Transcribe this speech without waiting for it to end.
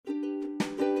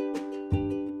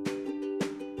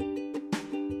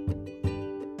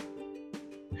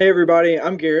Hey everybody,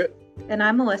 I'm Garrett. And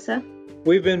I'm Melissa.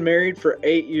 We've been married for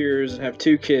 8 years and have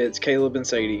 2 kids, Caleb and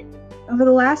Sadie. Over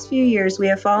the last few years, we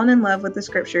have fallen in love with the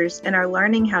scriptures and are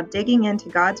learning how digging into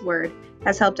God's Word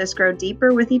has helped us grow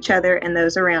deeper with each other and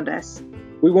those around us.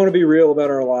 We want to be real about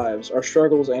our lives, our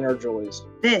struggles, and our joys.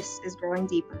 This is Growing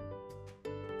Deeper.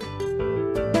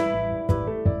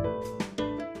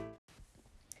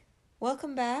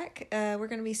 Welcome back. We're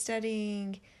going to be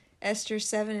studying Esther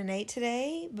 7 and 8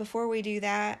 today. Before we do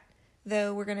that,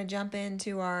 though, we're going to jump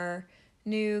into our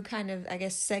new kind of,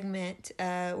 segment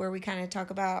where we kind of talk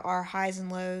about our highs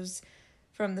and lows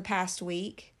from the past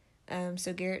week.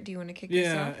 So, Garrett, do you want to kick this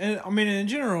off? Yeah, and in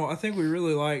general, I think we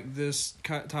really like this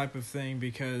type of thing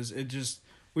because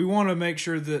we want to make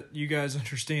sure that you guys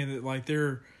understand that, like,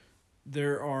 there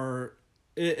are,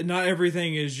 not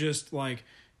everything is just, like,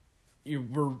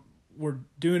 we're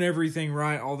doing everything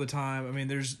right all the time. I mean,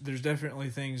 there's definitely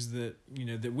things that,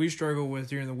 that we struggle with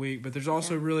during the week, but there's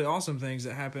also really awesome things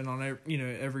that happen on,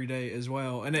 every day as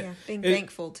well. And being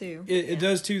thankful too. It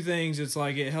does two things. It's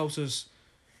like it helps us,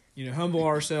 humble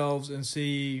ourselves and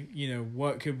see,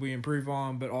 what could we improve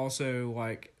on, but also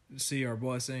like see our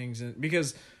blessings. And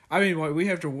because we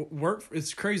have to work.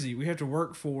 It's crazy. We have to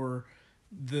work for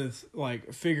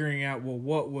figuring out, well,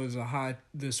 what was a high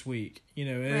this week, and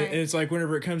it's like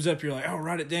whenever it comes up, you're like, oh,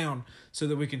 write it down so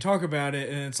that we can talk about it.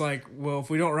 And it's like, well, if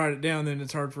we don't write it down, then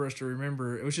it's hard for us to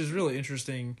remember, which is really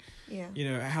interesting.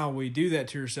 How we do that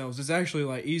to ourselves. It's actually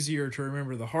like easier to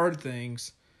remember the hard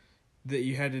things that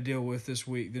you had to deal with this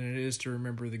week than it is to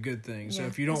remember the good things. So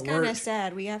if you don't it's kind of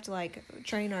sad. We have to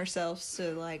train ourselves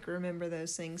to remember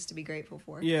those things to be grateful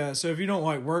for. Yeah. So if you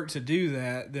don't work to do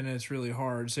that, then it's really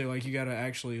hard. So you got to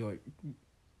actually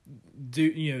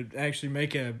actually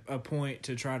make a point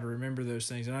to try to remember those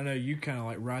things. And I know you kind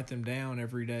of write them down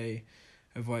every day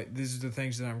of these are the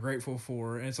things that I'm grateful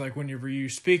for. And it's like whenever you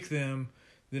speak them,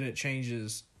 then it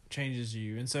changes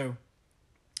you. And so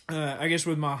I guess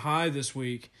with my high this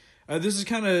week, this is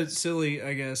kind of silly,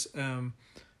 I guess,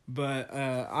 but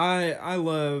I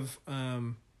love,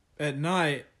 at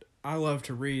night, I love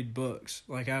to read books.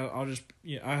 I'll just,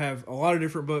 I have a lot of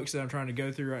different books that I'm trying to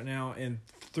go through right now, and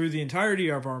through the entirety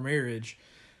of our marriage,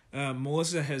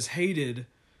 Melissa has hated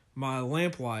my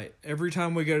lamplight. Every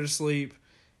time we go to sleep,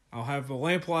 I'll have the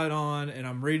lamplight on, and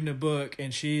I'm reading a book,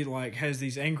 and she, has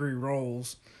these angry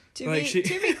rolls. To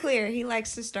be clear, he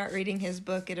likes to start reading his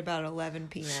book at about 11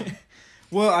 p.m.,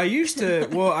 Well, I used to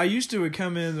would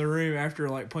come in the room after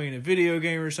playing a video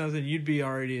game or something. You'd be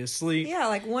already asleep. Yeah,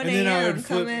 1 a.m.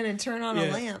 Come in and turn on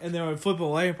a lamp. And then I would flip a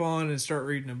lamp on and start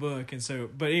reading a book. And so,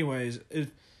 but anyways,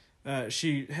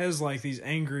 she has these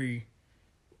angry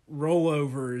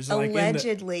rollovers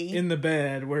allegedly in the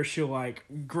bed where she'll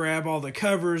grab all the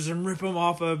covers and rip them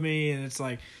off of me, and it's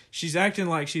she's acting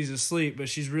like she's asleep, but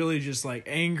she's really just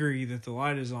angry that the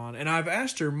light is on. And I've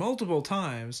asked her multiple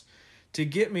times to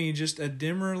get me just a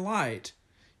dimmer light,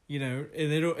 and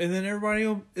then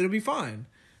it'll be fine.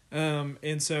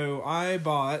 And so I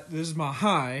bought, this is my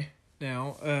high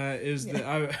now,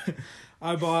 that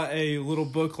I bought a little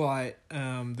book light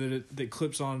that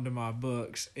clips onto my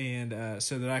books, and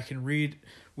so that I can read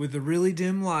with a really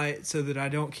dim light, so that I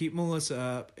don't keep Melissa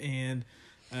up, and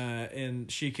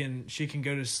she can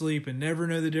go to sleep and never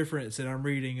know the difference that I'm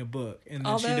reading a book. And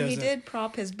then although he did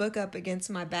prop his book up against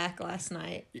my back last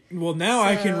night. Well, now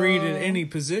I can read in any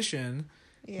position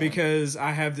because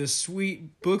I have this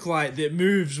sweet book light that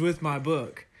moves with my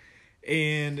book.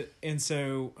 And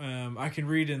so I can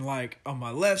read in on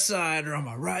my left side or on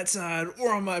my right side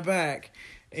or on my back.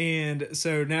 And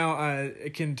so now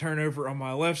I can turn over on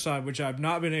my left side, which I've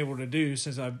not been able to do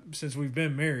since we've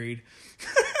been married.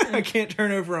 I can't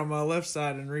turn over on my left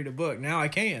side and read a book. Now I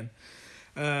can.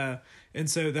 And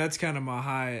so that's kind of my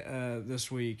high this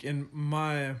week. And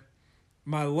my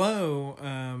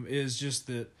low is just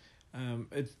that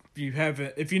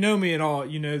if you know me at all,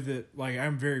 you know that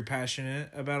I'm very passionate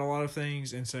about a lot of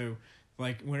things. And so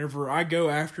whenever I go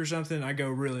after something, I go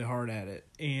really hard at it.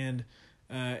 And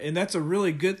that's a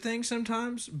really good thing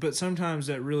sometimes, but sometimes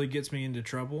that really gets me into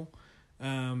trouble.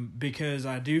 Because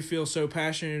I do feel so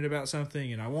passionate about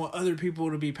something, and I want other people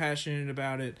to be passionate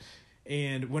about it.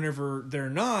 And whenever they're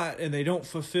not, and they don't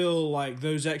fulfill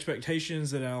those expectations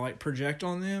that I project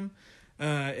on them,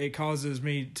 it causes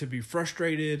me to be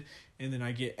frustrated, and then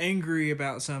I get angry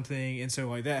about something. And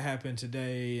so that happened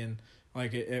today, and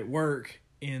at work,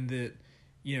 and that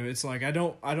it's I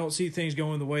don't see things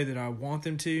going the way that I want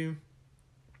them to,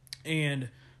 and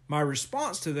my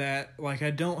response to that,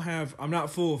 I'm not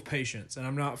full of patience, and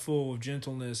I'm not full of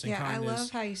gentleness and kindness. I love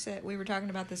how you said, we were talking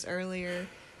about this earlier,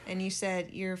 and you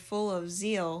said you're full of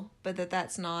zeal, but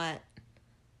that's not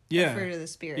a fruit of the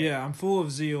Spirit. Yeah, I'm full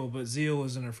of zeal, but zeal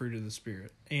isn't a fruit of the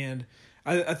Spirit. And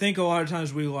I think a lot of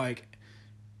times we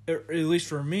at least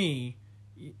for me,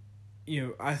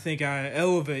 I think I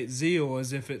elevate zeal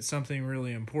as if it's something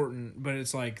really important, but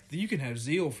it's like you can have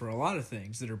zeal for a lot of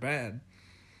things that are bad.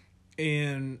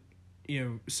 And,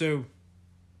 so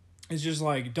it's just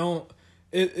like,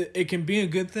 it can be a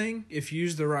good thing if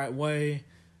used the right way.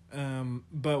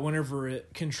 But whenever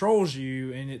it controls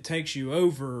you and it takes you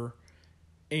over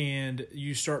and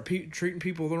you start treating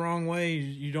people the wrong way,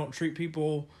 you don't treat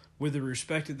people with the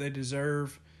respect that they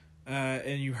deserve,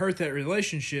 and you hurt that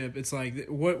relationship, it's like,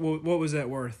 what was that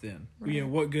worth then? Right.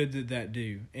 What good did that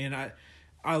do? And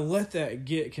I let that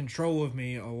get control of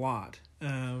me a lot,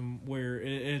 where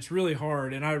it's really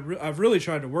hard, and I've really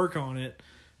tried to work on it,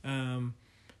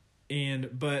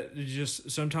 but just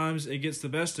sometimes it gets the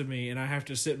best of me, and I have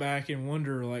to sit back and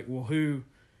wonder, like, well, who,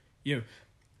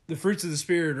 the fruits of the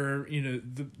Spirit are,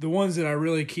 the ones that I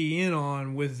really key in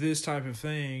on with this type of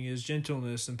thing is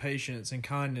gentleness and patience and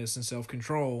kindness and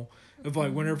self-control. Of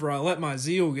like, whenever I let my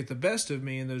zeal get the best of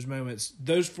me in those moments,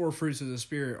 those 4 fruits of the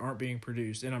Spirit aren't being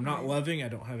produced, and I'm not loving. I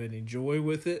don't have any joy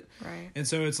with it. Right. And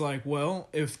so it's like, well,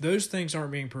 if those things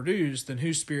aren't being produced, then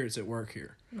whose Spirit's at work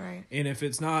here? Right. And if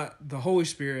it's not the Holy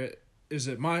Spirit, is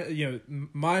it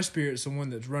my Spirit's the one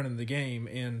that's running the game?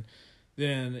 And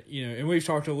then, and we've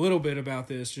talked a little bit about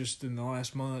this just in the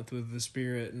last month with the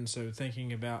Spirit, and so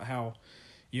thinking about how,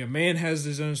 man has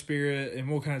his own spirit, and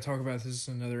we'll kind of talk about this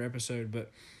in another episode, but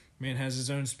man has his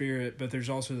own spirit, but there's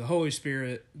also the Holy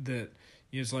Spirit that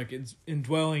it's like it's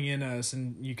indwelling in us,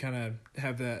 and you kind of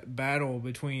have that battle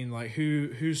between like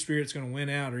whose spirit's going to win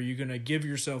out. Are you going to give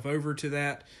yourself over to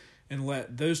that and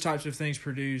let those types of things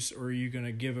produce, or are you going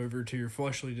to give over to your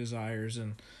fleshly desires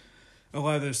and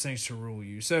allow those things to rule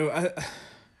you? So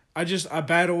I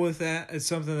battle with that. It's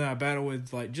something that I battle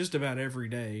with like just about every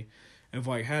day, of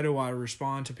like, how do I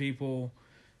respond to people,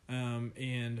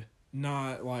 and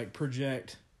not like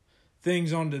project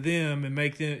things onto them and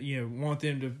make them, want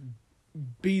them to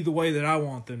be the way that I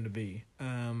want them to be,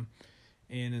 and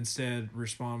instead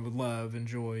respond with love and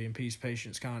joy and peace,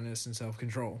 patience, kindness, and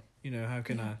self-control. How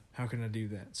can I do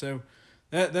that? So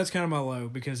that's kind of my low,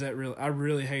 because I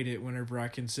really hate it whenever I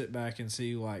can sit back and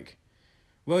see like,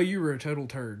 well, you were a total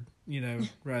turd,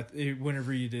 right?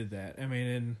 Whenever you did that. I mean,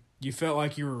 and you felt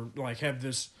like you were like, have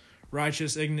this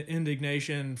righteous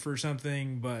indignation for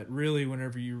something, but really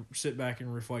whenever you sit back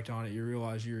and reflect on it, you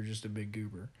realize you're just a big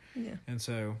goober. Yeah. And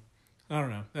so, I don't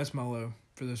know. That's my low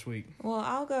for this week. Well,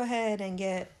 I'll go ahead and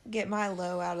get my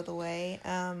low out of the way.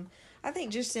 I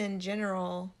think just in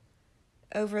general,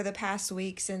 over the past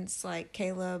week since like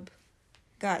Caleb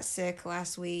got sick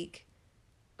last week,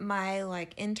 my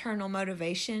like internal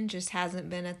motivation just hasn't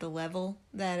been at the level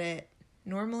that it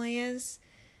normally is.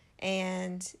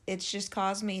 And it's just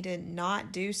caused me to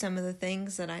not do some of the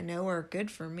things that I know are good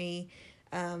for me.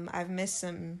 I've missed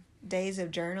some days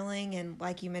of journaling, and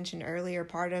like you mentioned earlier,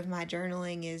 part of my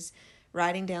journaling is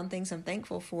writing down things I'm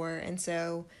thankful for. And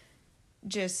so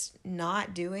just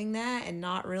not doing that and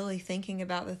not really thinking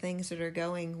about the things that are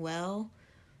going well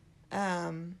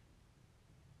has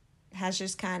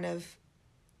just kind of,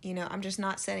 I'm just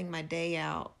not setting my day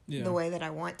out the way that I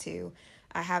want to.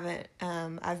 I haven't,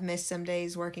 I've missed some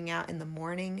days working out in the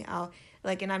morning.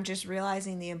 And I'm just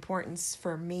realizing the importance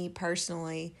for me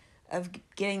personally of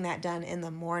getting that done in the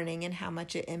morning and how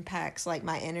much it impacts like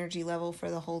my energy level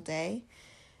for the whole day.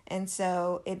 And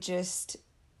so it's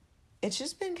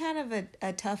just been kind of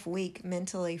a tough week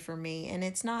mentally for me. And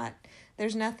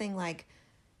there's nothing like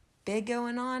big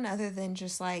going on other than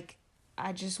just like,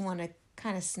 I just want to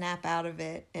kind of snap out of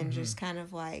it and just kind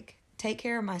of like take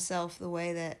care of myself the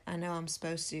way that I know I'm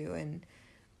supposed to, and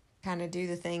kind of do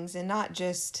the things, and not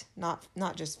just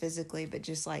physically, but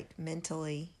just like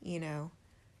mentally,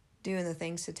 doing the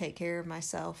things to take care of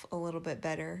myself a little bit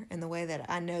better in the way that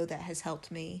I know that has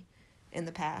helped me in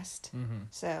the past. Mm-hmm.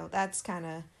 So that's kind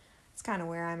of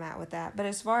where I'm at with that. But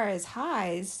as far as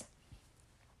highs,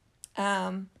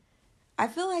 I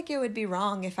feel like it would be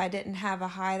wrong if I didn't have a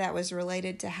high that was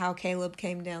related to how Caleb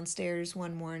came downstairs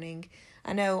one morning.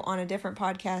 I know on a different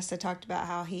podcast I talked about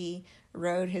how he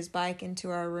rode his bike into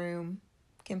our room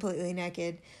completely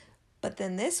naked. But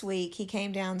then this week he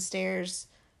came downstairs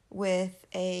with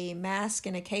a mask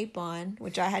and a cape on,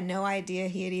 which I had no idea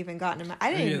he had even gotten. I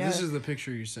didn't even know. This is the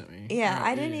picture you sent me. Yeah,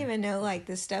 I didn't even know like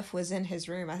this stuff was in his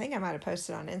room. I think I might have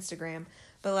posted on Instagram.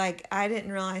 But like I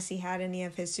didn't realize he had any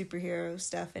of his superhero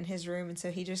stuff in his room. And so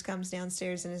he just comes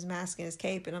downstairs in his mask and his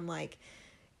cape. And I'm like,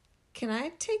 can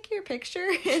I take your picture?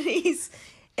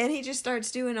 And he just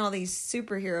starts doing all these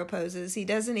superhero poses.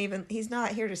 He's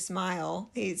not here to smile.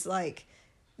 He's like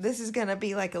this is gonna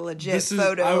be like a legit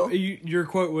photo. Your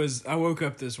quote was, "I woke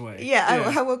up this way." Yeah,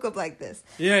 I woke up like this.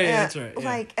 Yeah, that's right. Yeah,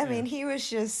 like, I mean, he's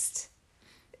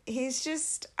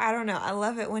just, I don't know. I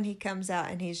love it when he comes out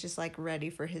and he's just like ready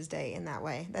for his day in that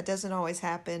way. That doesn't always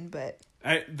happen, but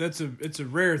it's a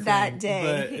rare thing. That day,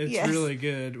 but it's really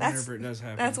good whenever it does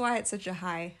happen. That's why it's such a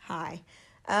high.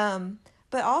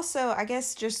 But also, I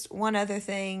guess just one other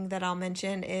thing that I'll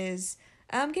mention is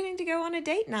getting to go on a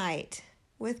date night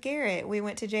with Garrett. We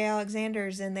went to J.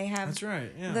 Alexander's and they have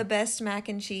the best mac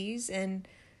and cheese, and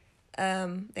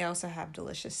they also have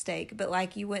delicious steak. But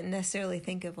like, you wouldn't necessarily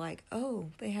think of like, oh,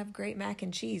 they have great mac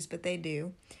and cheese, but they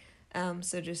do.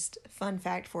 So just fun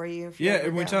fact for you. If you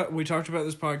and we talked about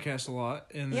this podcast a lot.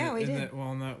 We did.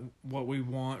 What we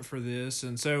want for this.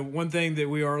 And so one thing that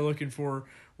we are looking for,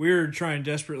 we're trying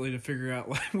desperately to figure out,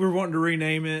 like, we're wanting to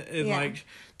rename it and like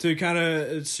to kind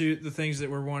of suit the things that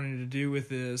we're wanting to do with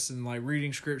this, and like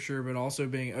reading scripture, but also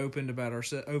being open about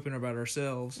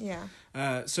ourselves.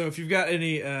 Yeah. So if you've got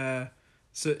any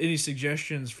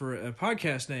suggestions for a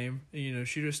podcast name,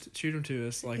 shoot them to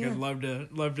us. Like, I'd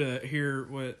love to hear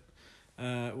what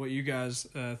you guys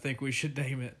think we should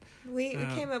name it. We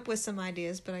came up with some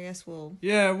ideas, but I guess we'll keep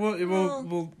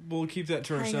that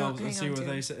to ourselves and see what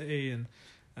they say, and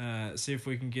see if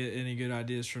we can get any good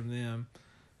ideas from them.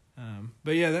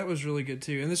 But yeah, that was really good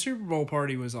too. And the Super Bowl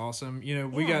party was awesome.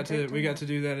 We got to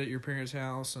do that at your parents'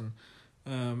 house,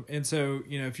 and so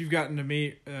if you've gotten to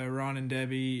meet Ron and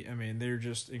Debbie, I mean, they're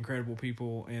just incredible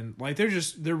people, and like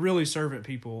they're really servant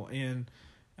people, and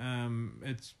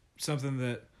it's something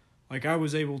that like I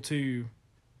was able to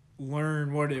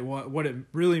learn what it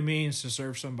really means to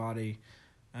serve somebody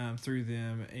through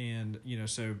them. And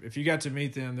so if you got to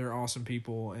meet them, they're awesome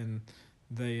people, and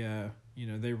they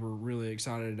they were really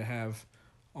excited to have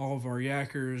all of our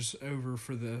yackers over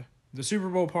for the Super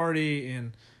Bowl party,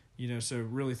 and so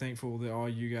really thankful that all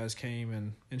you guys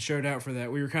came and showed out for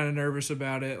that. We were kind of nervous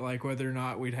about it, like whether or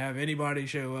not we'd have anybody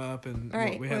show up, and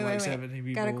we had 70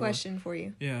 people. Got a question for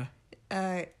you. Yeah.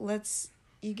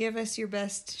 You give us your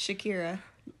best Shakira.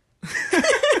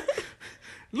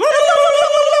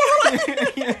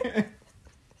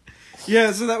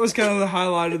 Yeah, so that was kind of the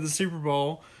highlight of the Super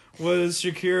Bowl, was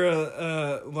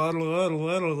Shakira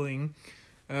ladling.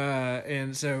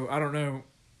 And so I don't know,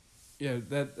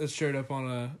 that showed up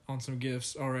on some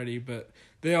GIFs already, but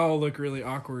they all look really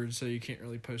awkward, so you can't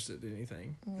really post it to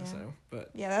anything. Yeah. So,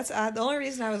 but yeah, that's the only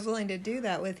reason I was willing to do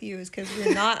that with you is because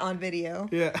we're not on video.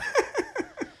 Yeah.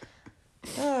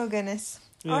 Oh goodness.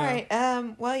 Yeah. All right.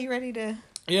 Well, you ready to?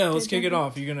 Yeah, let's kick it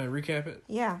off. You gonna recap it?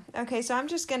 Yeah. Okay. So I'm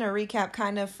just gonna recap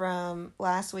kind of from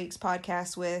last week's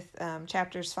podcast with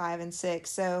chapters 5 and 6.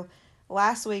 So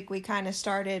last week we kind of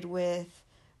started with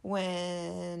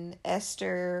when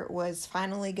Esther was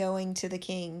finally going to the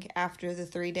king after the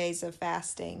 3 days of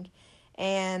fasting,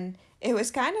 and it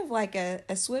was kind of like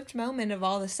a swift moment of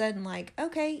all of a sudden, like,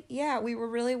 okay, yeah, we were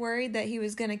really worried that he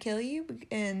was gonna kill you,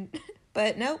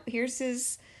 but nope, here's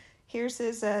his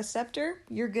scepter.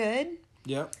 You're good.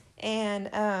 Yep.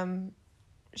 And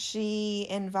she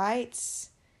invites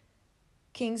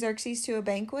King Xerxes to a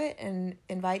banquet and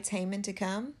invites Haman to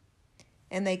come,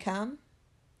 and they come,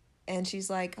 and she's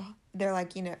like, they're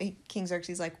like, King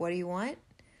Xerxes like, what do you want?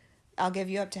 I'll give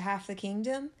you up to half the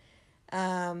kingdom.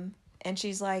 And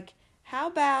she's like, how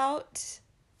about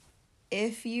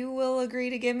if you will agree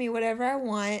to give me whatever I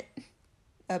want,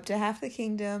 up to half the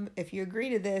kingdom, if you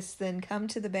agree to this, then come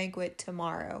to the banquet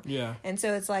tomorrow. Yeah. And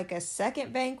so it's like a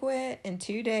second banquet in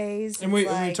 2 days. And we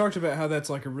talked about how that's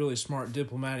like a really smart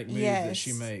diplomatic move that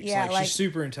she makes. Yeah, like she's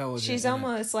super intelligent. She's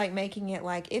almost like making it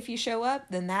like, if you show up,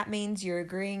 then that means you're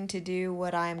agreeing to do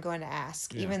what I'm going to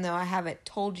ask, even though I haven't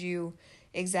told you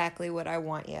exactly what I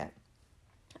want yet.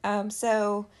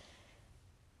 So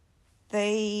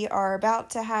they are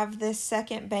about to have this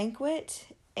second banquet,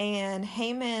 and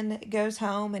Haman goes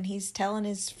home and he's telling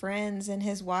his friends and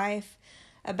his wife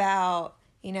about,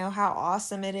 how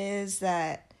awesome it is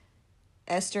that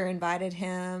Esther invited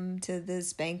him to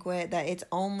this banquet, that it's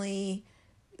only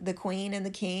the queen and the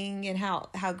king, and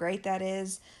how great that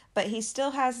is. But he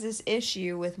still has this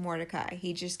issue with Mordecai.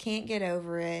 He just can't get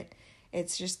over it.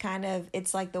 It's just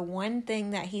it's like the one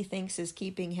thing that he thinks is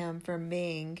keeping him from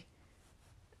being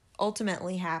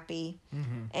ultimately happy.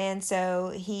 Mm-hmm. And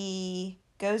so he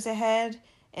goes ahead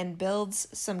and builds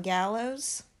some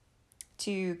gallows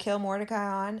to kill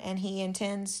Mordecai on, and he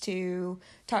intends to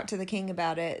talk to the king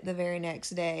about it the very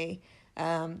next day,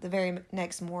 the very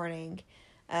next morning,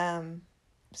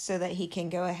 so that he can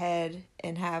go ahead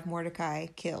and have Mordecai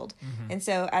killed. Mm-hmm. And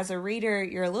so as a reader,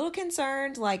 you're a little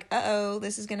concerned, like,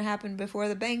 this is going to happen before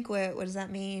the banquet. What does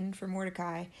that mean for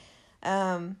Mordecai?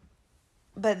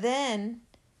 But then,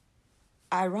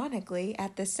 ironically,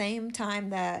 at the same time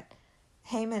that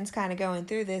Haman's kind of going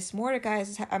through this,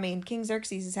 King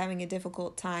Xerxes is having a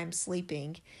difficult time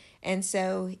sleeping. And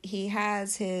so he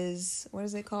has his, what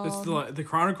is it called? It's the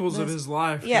Chronicles of his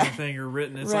life kind of thing are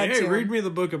written. It's like, hey, read me the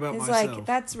book about myself. It's like,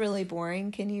 that's really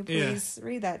boring. Can you please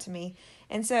read that to me?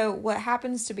 And so what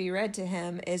happens to be read to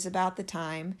him is about the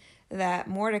time that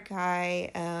Mordecai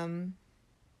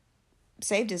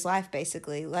saved his life,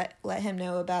 basically. Let him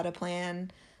know about a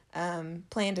planned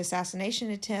assassination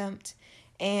attempt.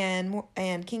 And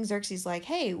King Xerxes like,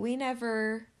 hey, we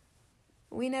never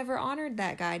honored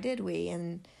that guy, did we?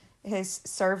 And his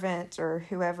servant or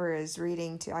whoever is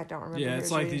reading to, I don't remember. Yeah,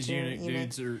 it's like these eunuch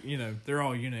dudes are, they're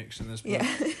all eunuchs in this book.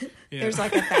 Yeah. There's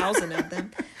like 1,000 of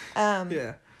them.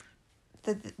 Yeah.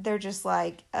 They're just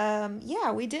like,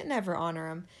 we didn't ever honor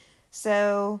him.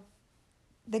 So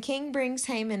the king brings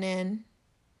Haman in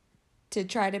to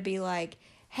try to be like,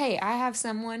 hey, I have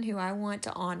someone who I want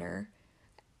to honor.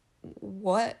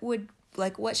 What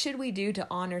should we do to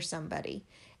honor somebody?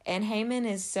 And Haman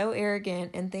is so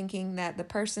arrogant in thinking that the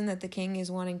person that the king is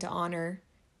wanting to honor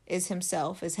is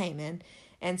himself, is Haman.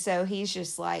 And so he's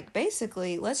just like,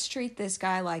 basically, let's treat this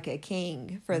guy like a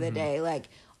king for the day. Like,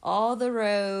 all the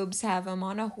robes, have him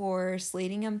on a horse,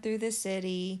 leading him through the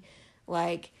city.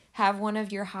 Like, have one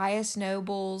of your highest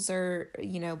nobles or,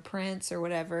 prince or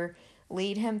whatever,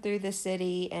 lead him through the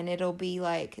city, and it'll be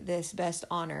like this best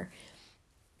honor.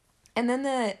 And then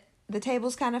the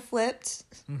tables kind of flipped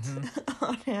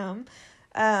on him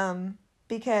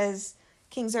because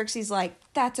King Xerxes like,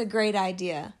 that's a great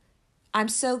idea. I'm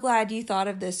so glad you thought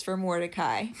of this for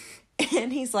Mordecai.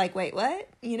 And he's like, wait, what?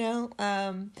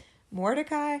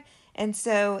 Mordecai? And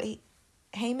so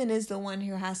Haman is the one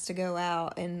who has to go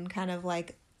out and kind of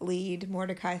like lead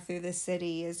Mordecai through the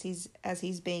city as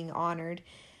he's being honored.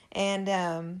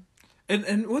 And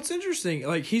what's interesting,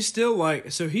 like, he's still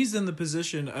like, so he's in the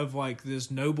position of like this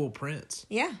noble prince.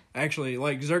 Yeah. Actually,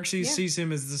 like Xerxes sees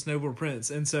him as this noble prince,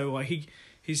 and so like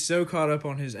he's so caught up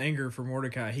on his anger for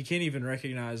Mordecai, he can't even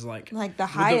recognize like the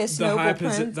highest noble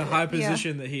prince, the high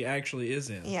position that he actually is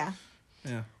in. Yeah.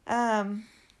 Yeah.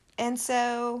 And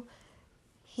so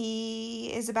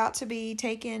he is about to be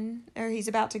taken, or he's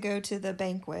about to go to the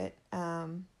banquet.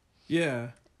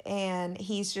 Yeah. And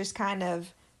he's just kind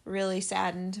of really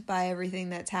saddened by everything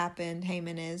that's happened.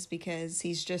 Haman is, because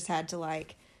he's just had to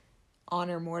like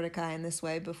honor Mordecai in this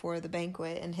way before the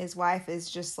banquet, and his wife is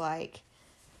just like,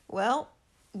 well,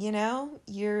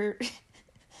 you're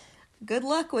good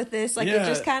luck with this. Like, it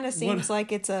just kind of seems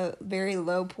like it's a very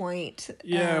low point.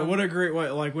 Yeah, what a great way!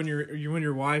 Like when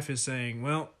your wife is saying,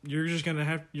 "Well, you're just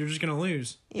gonna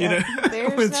lose." Yeah,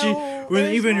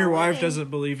 when your wife doesn't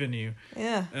believe in you.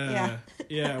 Yeah,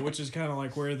 yeah, which is kind of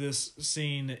like where this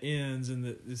scene ends, and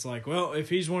it's like, well, if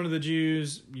he's one of the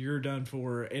Jews, you're done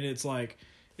for, and it's like,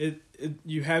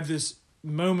 you have this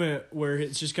moment where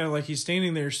it's just kind of like he's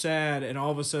standing there sad, and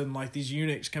all of a sudden, like, these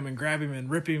eunuchs come and grab him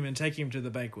and rip him and take him to the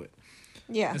banquet.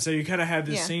 Yeah. And so you kind of have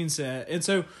this scene set. And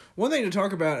so one thing to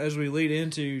talk about as we lead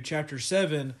into chapter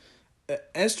 7,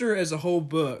 Esther as a whole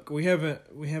book, we haven't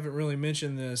really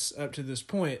mentioned this up to this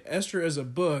point. Esther as a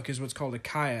book is what's called a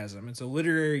chiasm. It's a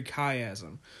literary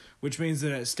chiasm, which means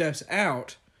that it steps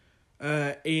out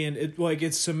and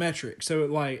it's symmetric. So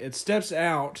it steps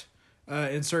out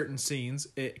in certain scenes.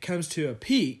 It comes to a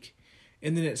peak,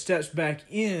 and then it steps back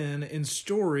in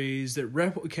stories that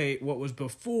replicate what was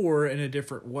before in a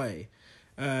different way.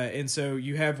 And so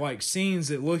you have like scenes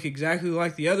that look exactly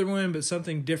like the other one, but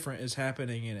something different is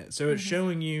happening in it. So it's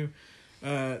showing you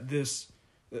it's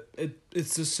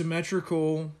a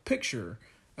symmetrical picture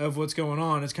of what's going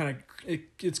on. It's kind of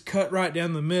it's cut right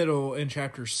down the middle in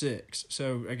chapter 6.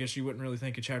 So I guess you wouldn't really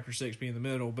think of chapter 6 being the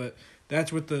middle, but that's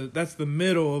the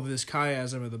middle of this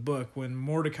chiasm of the book, when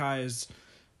Mordecai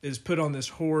is put on this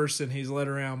horse and he's led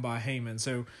around by Haman.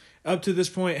 So up to this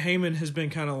point, Haman has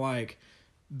been kind of like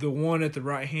the one at the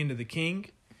right hand of the king.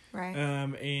 Right.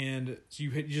 And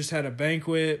you just had a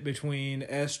banquet between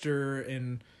Esther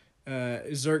and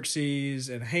Xerxes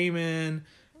and Haman.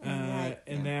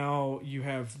 And now you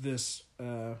have this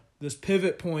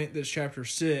pivot point that's chapter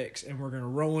 6, and we're going to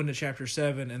roll into chapter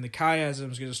 7, and the chiasm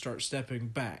is going to start stepping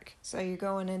back. So you're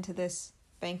going into this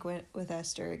banquet with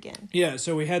Esther again. Yeah,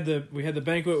 so we had the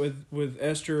banquet with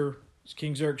Esther,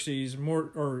 King Xerxes,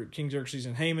 King Xerxes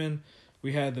and Haman.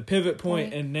 We had the pivot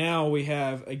point, and now we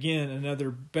have again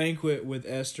another banquet with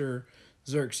Esther,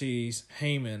 Xerxes,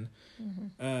 Haman.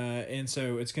 Mm-hmm. And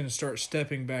so it's going to start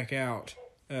stepping back out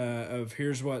of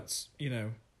here's what's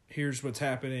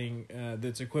happening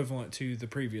that's equivalent to the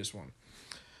previous one.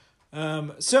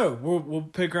 So we'll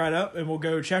pick right up and we'll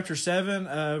go chapter 7,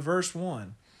 verse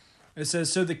 1. It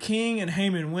says, "So the king and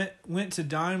Haman went to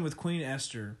dine with Queen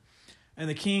Esther. And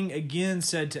the king again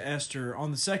said to Esther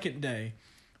on the second day,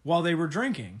 while they were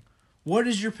drinking, 'What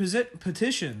is your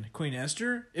petition, Queen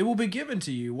Esther? It will be given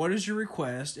to you. What is your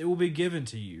request? It will be given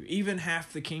to you, even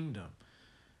half the kingdom.'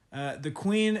 Then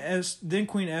Queen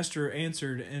Esther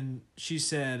answered, and she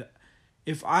said,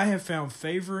 'If I have found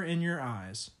favor in your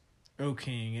eyes, O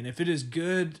king, and if it is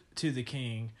good to the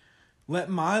king, let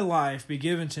my life be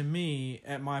given to me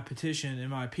at my petition and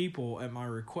my people at my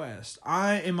request.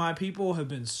 I and my people have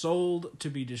been sold to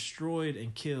be destroyed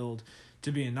and killed,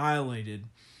 to be annihilated.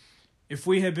 If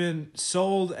we had been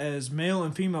sold as male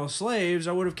and female slaves,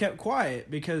 I would have kept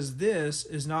quiet, because this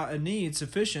is not a need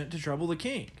sufficient to trouble the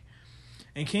king.'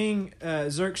 And King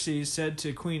Xerxes said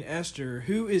to Queen Esther,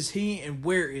 'Who is he and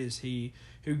where is he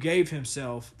who gave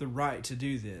himself the right to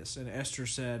do this?' And Esther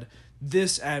said,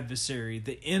 'This adversary,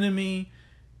 the enemy,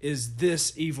 is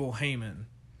this evil Haman.'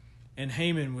 And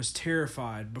Haman was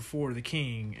terrified before the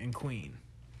king and queen."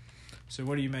 So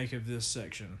what do you make of this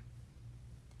section?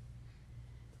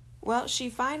 Well,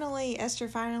 Esther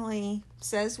finally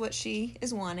says what she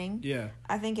is wanting. Yeah.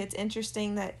 I think it's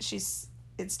interesting that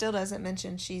it still doesn't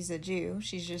mention she's a Jew.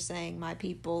 She's just saying my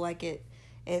people. Like it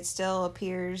still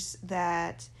appears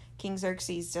that King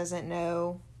Xerxes doesn't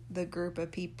know the group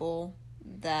of people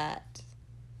that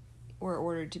were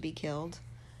ordered to be killed.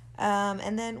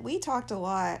 And then we talked a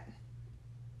lot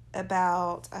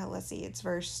about, it's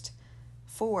verse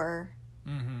 4,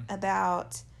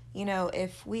 about,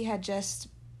 if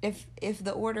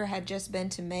the order had just been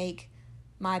to make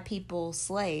my people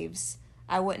slaves,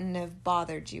 I wouldn't have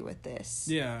bothered you with this.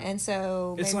 Yeah. And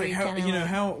so it's maybe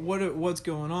like, what's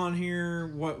going on here?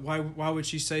 Why would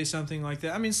she say something like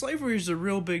that? I mean, slavery is a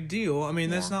real big deal. I mean,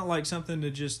 that's not like something to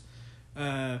just,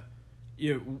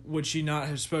 would she not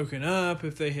have spoken up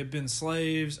if they had been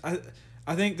slaves?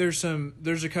 I think there's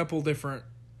a couple different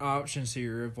options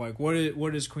here of like, what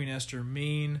does Queen Esther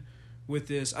mean with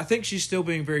this? I think she's still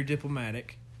being very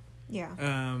diplomatic.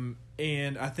 Yeah.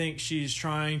 And I think she's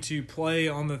trying to play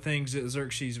on the things that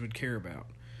Xerxes would care about.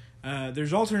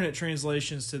 There's alternate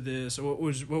translations to this. What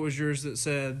was yours that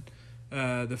said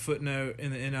the footnote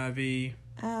in the NIV?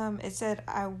 It said,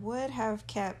 "I would have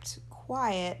kept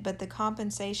quiet, but the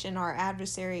compensation our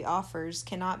adversary offers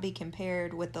cannot be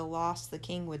compared with the loss the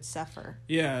king would suffer."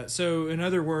 Yeah. So in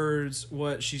other words,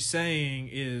 what she's saying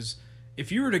is,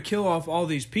 if you were to kill off all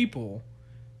these people,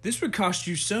 this would cost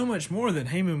you so much more than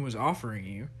Haman was offering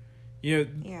you.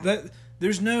 That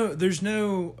there's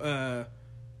no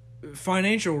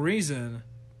financial reason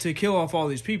to kill off all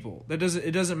these people.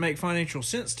 It doesn't make financial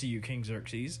sense to you, King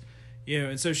Xerxes.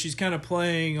 And so she's kind of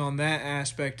playing on that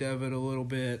aspect of it a little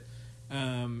bit,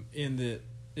 in that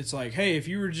it's like, hey, if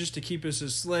you were just to keep us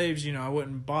as slaves, I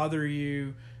wouldn't bother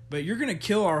you, but you're going to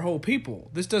kill our whole people.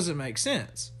 This doesn't make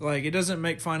sense. Like, it doesn't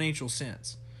make financial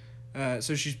sense.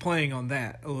 So she's playing on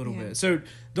that a little bit. So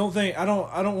I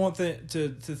don't want to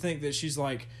think that she's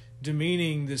like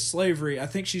demeaning this slavery. I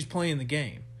think she's playing the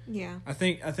game. Yeah. I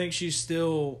think she's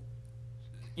still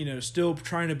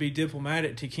trying to be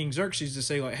diplomatic to King Xerxes to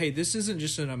say like, hey, this isn't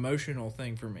just an emotional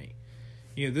thing for me.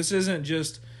 This isn't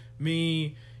just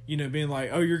me, being like,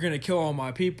 oh, you're going to kill all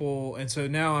my people, and so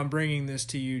now I'm bringing this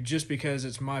to you just because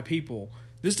it's my people.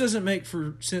 This doesn't make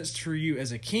sense for you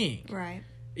as a king. Right.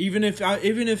 Even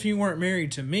if you weren't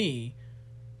married to me,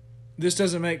 this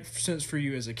doesn't make sense for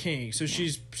you as a king. So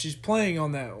she's playing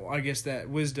on that, I guess, that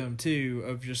wisdom too,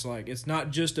 of just like, it's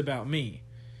not just about me.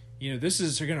 This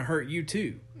is going to hurt you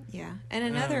too. Yeah. And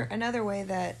another way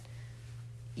that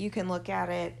you can look at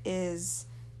it is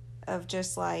of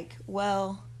just like,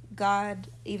 well, God,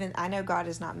 I know God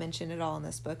is not mentioned at all in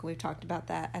this book, and we've talked about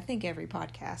that, I think, every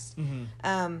podcast.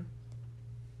 Mm-hmm.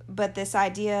 But this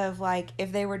idea of like,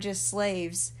 if they were just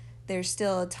slaves, there's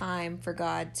still a time for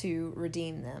God to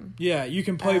redeem them. Yeah, you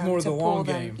can play more of the long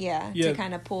game. To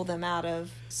kind of pull them out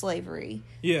of slavery.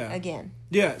 Yeah. Again.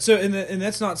 Yeah. So and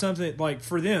that's not something like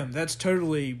for them. That's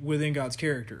totally within God's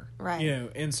character. Right.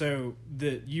 And so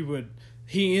that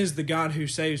He is the God who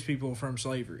saves people from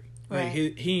slavery. Right.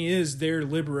 Like he is their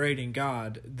liberating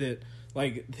God. That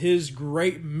like His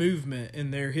great movement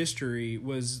in their history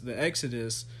was the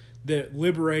Exodus that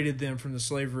liberated them from the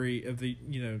slavery of the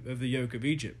yoke of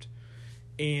Egypt.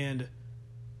 And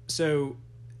so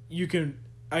you can,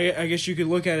 I guess you could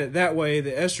look at it that way,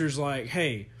 that Esther's like,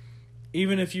 hey,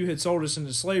 even if you had sold us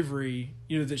into slavery,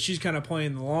 that she's kind of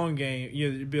playing the long game.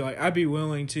 It'd be like, I'd be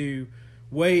willing to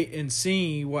wait and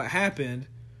see what happened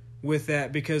with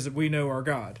that because we know our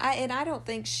God. I don't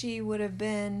think she would have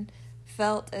been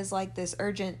felt as like this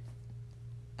urgent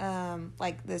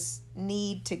like this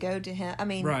need to go to him. I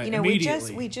mean, Right, you know,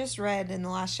 immediately. we just read in the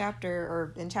last chapter,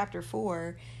 or in chapter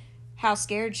 4, how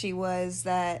scared she was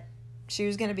that she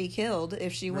was going to be killed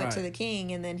if she went to Right. the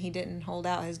king, and then he didn't hold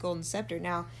out his golden scepter.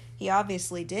 Now, he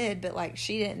obviously did, but like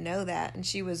she didn't know that, and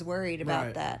she was worried about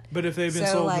Right. that. But if they've been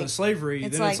So, sold like, into slavery,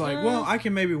 it's then it's like, like, well, I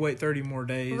can maybe wait 30 more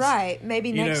days. Right. Maybe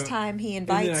you next know, time he and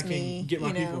then I invites can me, get my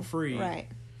you know, people free. Right.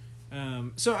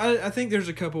 So I think there's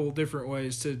a couple different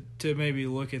ways to maybe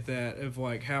look at that, of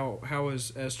like how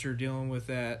is Esther dealing with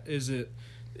that? Is it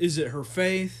her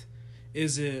faith?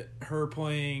 Is it her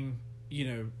playing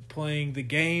the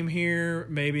game here?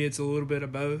 Maybe it's a little bit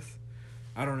of both.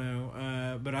 I don't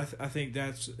know, but I think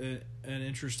that's an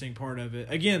interesting part of it.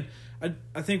 Again,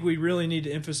 I think we really need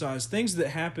to emphasize things that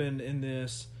happen in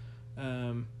this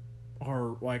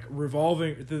are like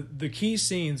revolving. The key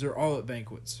scenes are all at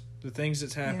banquets. The things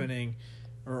that's happening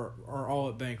are all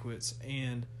at banquets,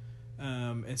 and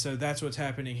so that's what's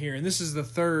happening here. And this is the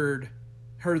third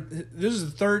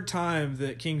time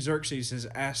that King Xerxes has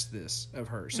asked this of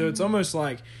her. So it's almost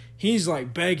like he's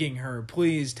like begging her,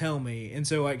 please tell me. And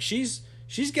so like she's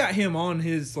got him on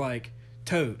his like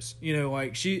toes,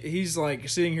 like he's like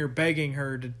sitting here begging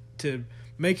her to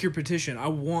make your petition. I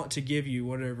want to give you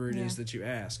whatever it is that you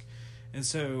ask. And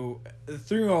so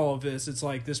through all of this, it's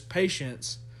like this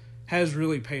patience has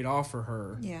really paid off for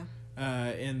her. Yeah.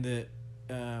 In that,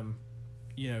 and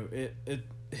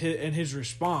his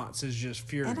response is just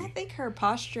fury. And I think her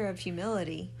posture of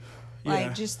humility,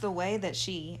 like just the way that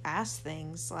she asks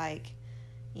things, like,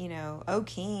 "O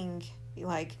king,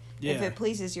 like, if it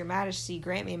pleases your majesty,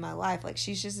 grant me my life." Like,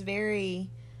 she's just very,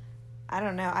 I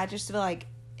don't know, I just feel like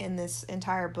in this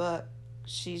entire book,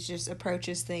 she just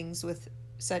approaches things with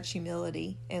such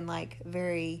humility and like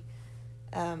very,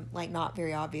 like not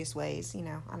very obvious ways, I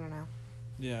don't know.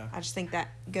 Yeah. I just think that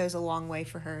goes a long way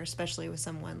for her, especially with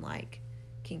someone like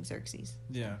King Xerxes.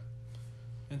 Yeah.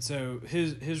 And so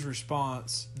his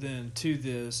response then to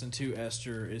this and to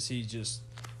Esther is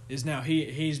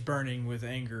he's burning with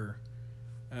anger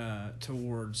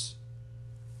towards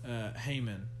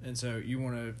Haman. And so you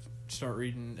want to start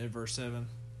reading at verse 7?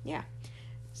 Yeah.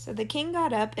 So the king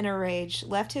got up in a rage,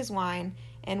 left his wine,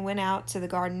 and went out to the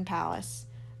garden palace.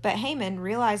 But Haman,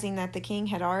 realizing that the king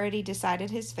had already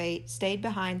decided his fate, stayed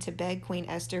behind to beg Queen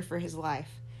Esther for his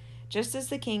life. Just as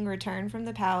the king returned from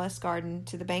the palace garden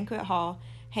to the banquet hall,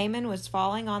 Haman was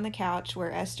falling on the couch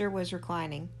where Esther was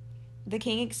reclining. The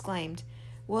king exclaimed,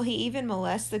 "Will he even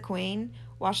molest the queen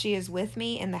while she is with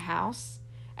me in the house?"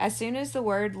 As soon as the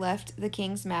word left the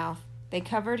king's mouth, they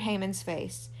covered Haman's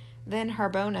face. Then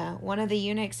Harbona, one of the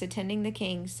eunuchs attending the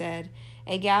king, said,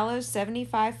 "A gallows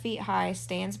 75 feet high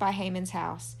stands by Haman's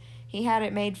house. He had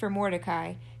it made for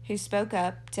Mordecai, who spoke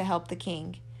up to help the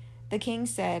king." The king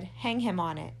said, "Hang him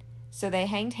on it." So they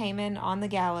hanged Haman on the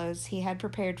gallows he had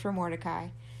prepared for Mordecai.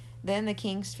 Then the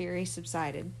king's fury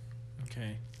subsided.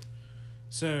 Okay.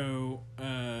 So,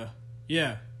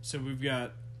 so we've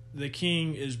got the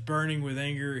king is burning with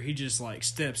anger. He just like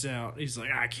steps out. He's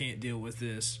like, I can't deal with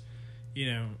this.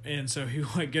 And so he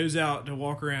like goes out to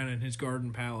walk around in his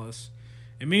garden palace.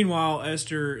 And meanwhile,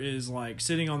 Esther is like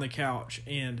sitting on the couch,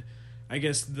 and I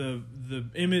guess the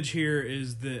image here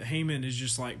is that Haman is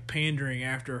just like pandering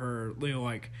after her,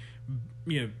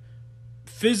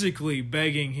 physically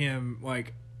begging him.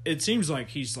 Like, it seems like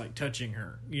he's like touching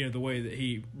her, the way that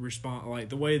he like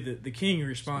the way that the king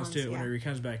responds to it whenever he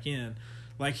comes back in,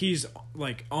 like he's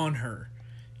like on her,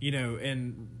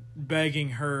 and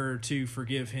begging her to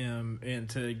forgive him and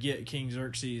to get King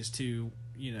Xerxes to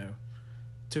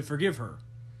forgive her.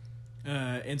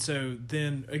 And so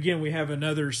then again we have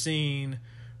another scene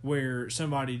where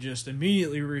somebody just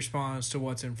immediately responds to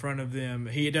what's in front of them.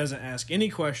 He doesn't ask any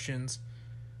questions.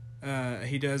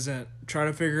 He doesn't try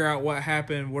to figure out what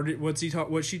happened. What's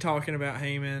she talking about,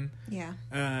 Haman?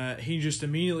 Yeah. He just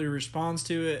immediately responds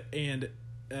to it, and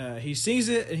he sees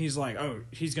it, and he's like, "Oh,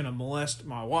 he's gonna molest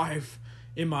my wife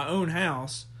in my own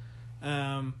house."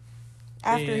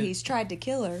 After he's tried to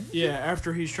kill her. Yeah,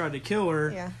 after he's tried to kill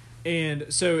her. Yeah. And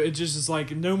so it just is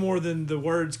like no more than the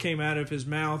words came out of his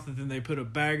mouth, and then they put a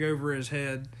bag over his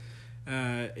head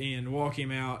and walk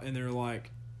him out, and they're like,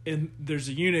 and there's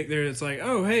a eunuch there that's like,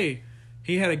 "Oh, hey,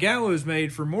 he had a gallows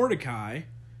made for Mordecai.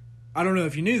 I don't know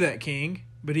if you knew that, king,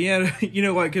 but he had,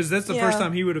 because that's the first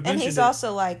time he would have mentioned it." And he's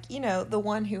also like, the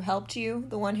one who helped you,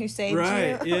 the one who saved you.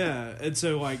 Right, yeah. And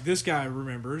so like this guy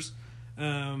remembers,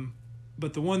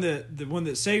 but the one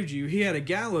that saved you, he had a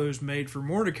gallows made for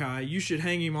Mordecai. You should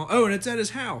hang him on. Oh, and it's at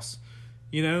his house.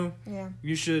 Yeah.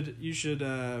 You should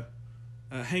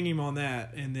hang him on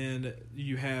that, and then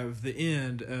you have the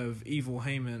end of evil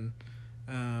Haman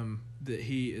that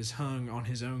he is hung on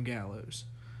his own gallows.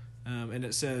 And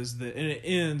it says that, and it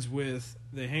ends with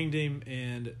they hanged him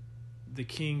and the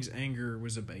king's anger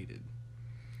was abated.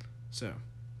 So,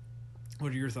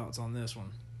 what are your thoughts on this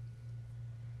one?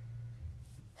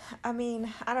 I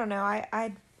mean, I don't know.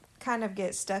 I kind of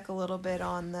get stuck a little bit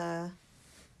on the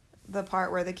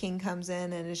part where the king comes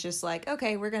in and it's just like,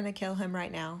 okay, we're going to kill him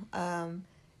right now.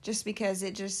 Just because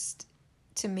it just,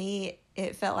 to me,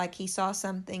 it felt like he saw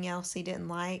something else he didn't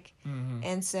like. Mm-hmm.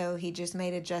 And so he just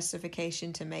made a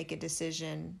justification to make a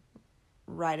decision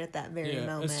right at that very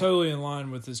moment. It's totally in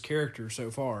line with his character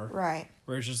so far. Right.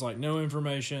 Where it's just like no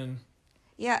information.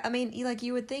 Yeah, I mean,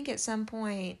 you would think at some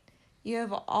point you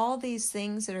have all these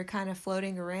things that are kind of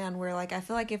floating around where, like, I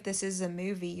feel like if this is a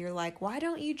movie, you're like, why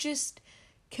don't you just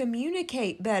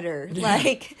communicate better? Yeah.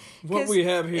 Like, what we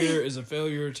have here is a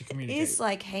failure to communicate. It's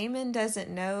like Haman doesn't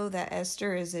know that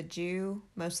Esther is a Jew,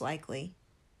 most likely,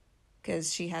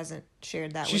 because she hasn't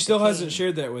shared that with him. She still hasn't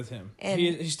shared that with him. And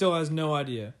he still has no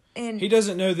idea. And he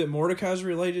doesn't know that Mordecai's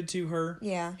related to her.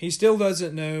 Yeah. He still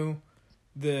doesn't know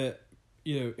that,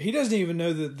 he doesn't even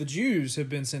know that the Jews have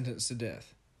been sentenced to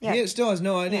death. Yeah. He still has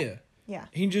no idea. Yeah.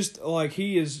 He just,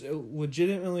 he is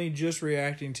legitimately just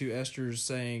reacting to Esther's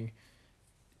saying,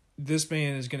 this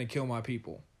man is going to kill my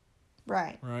people.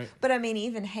 Right. But I mean,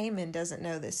 even Haman doesn't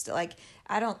know this. Like,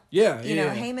 I don't. Yeah.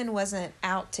 Haman wasn't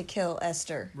out to kill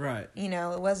Esther. Right.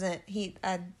 It wasn't.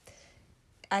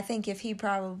 I think if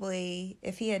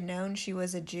he had known she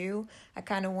was a Jew, I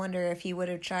kind of wonder if he would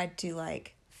have tried to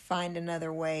like find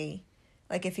another way.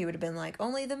 Like if he would have been like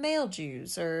only the male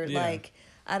Jews, or like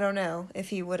I don't know if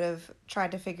he would have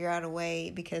tried to figure out a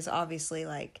way, because obviously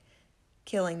like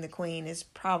killing the queen is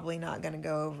probably not going to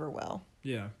go over well.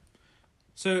 Yeah.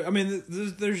 So, I mean,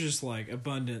 there's just, like,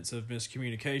 abundance of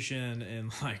miscommunication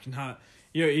and, like, not,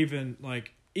 even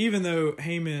though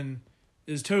Haman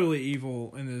is totally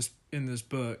evil in this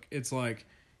book, it's like,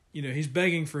 he's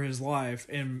begging for his life,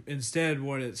 and instead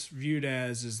what it's viewed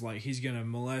as is, like, he's going to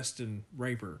molest and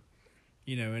rape her,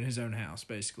 in his own house,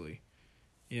 basically.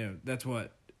 That's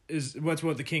what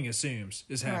the king assumes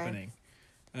is happening.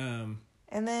 Right.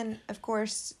 And then, of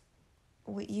course,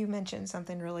 you mentioned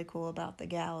something really cool about the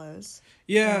gallows.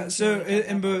 Yeah,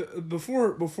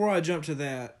 before I jump to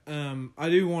that, I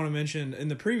do want to mention in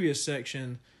the previous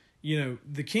section,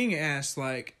 the king asked,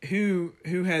 like, who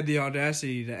had the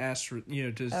audacity to ask for,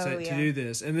 to do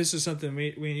this. And this is something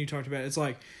we and you talked about. It's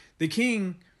like the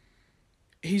king,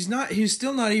 he's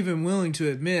still not even willing to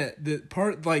admit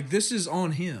that this is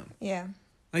on him. Yeah.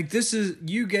 Like, this is,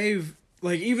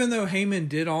 even though Haman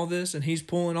did all this and he's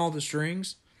pulling all the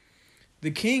strings, the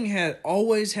king had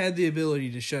always had the ability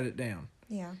to shut it down.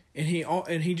 Yeah. And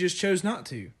he just chose not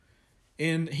to.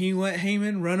 And he let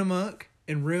Haman run amok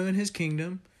and ruin his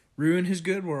kingdom, ruin his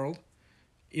good world.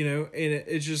 And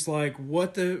it's just like,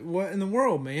 what in the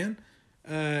world, man?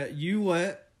 You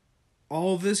let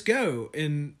all of this go.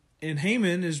 And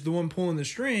Haman is the one pulling the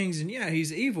strings, and yeah,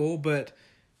 he's evil, but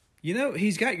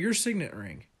he's got your signet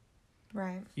ring.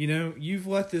 Right. You've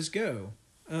let this go.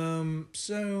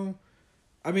 So,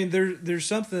 I mean, there's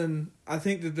something, I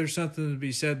think that there's something to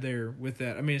be said there with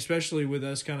that. I mean, especially with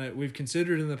us we've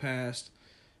considered in the past,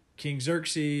 King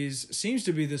Xerxes seems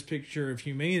to be this picture of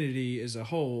humanity as a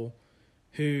whole,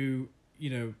 who,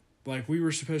 we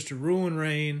were supposed to rule and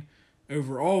reign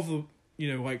over all of the,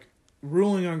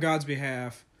 ruling on God's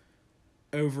behalf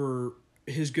over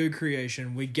his good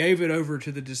creation. We gave it over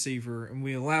to the deceiver and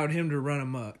we allowed him to run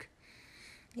amok.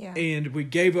 Yeah. And we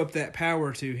gave up that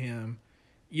power to him,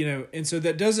 and so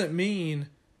that doesn't mean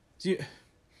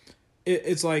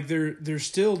it's like there's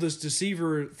still this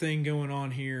deceiver thing going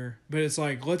on here, but it's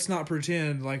like, let's not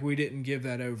pretend like we didn't give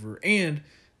that over, and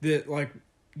that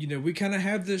we kind of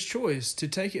have this choice to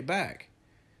take it back.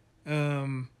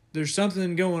 There's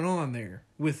something going on there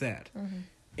with that. Mm-hmm.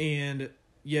 And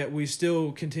yet we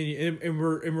still continue, and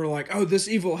we're like, oh, this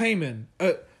evil Haman,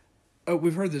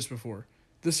 we've heard this before.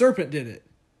 The serpent did it.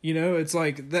 It's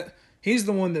like that. He's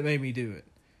the one that made me do it.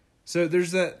 So there's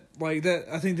that, I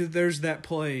think that there's that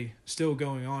play still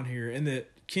going on here, and that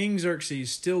King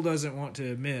Xerxes still doesn't want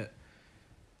to admit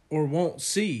or won't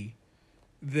see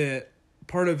that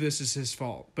part of this is his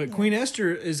fault. But yeah. Queen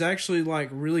Esther is actually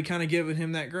really kind of giving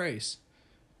him that grace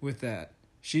with that.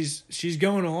 She's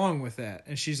going along with that,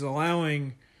 and she's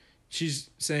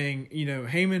saying,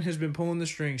 Haman has been pulling the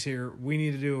strings here. We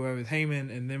need to do away with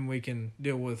Haman, and then we can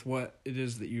deal with what it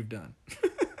is that you've done,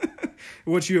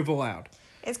 what you have allowed.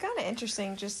 It's kind of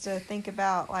interesting just to think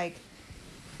about,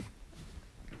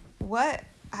 what,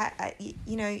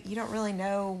 you don't really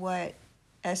know what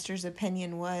Esther's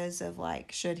opinion was of,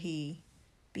 should he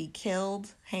be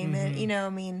killed. Haman, I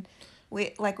mean,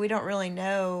 we don't really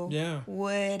know. Yeah.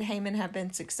 Would Haman have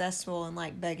been successful in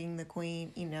like begging the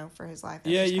queen, for his life?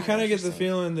 Yeah, you kind of get the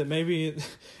feeling that maybe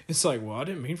it's like, well, I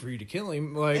didn't mean for you to kill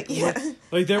him. Like,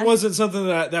 like there wasn't something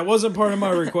that wasn't part of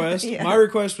my request. Yeah. My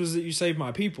request was that you save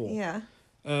my people. Yeah.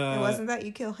 It wasn't that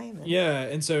you kill Haman. Yeah,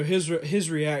 and so his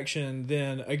reaction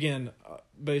then, again,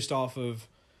 based off of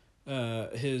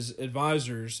his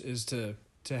advisors, is to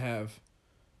have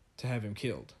him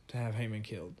killed, to have Haman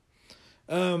killed.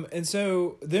 And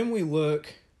so then we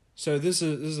look. So this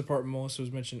is the part Melissa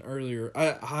was mentioning earlier.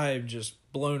 I'm just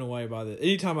blown away by this.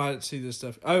 Anytime I see this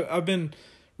stuff, I've been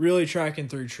really tracking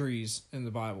through trees in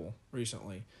the Bible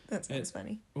recently. That sounds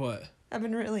funny. What? I've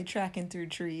been really tracking through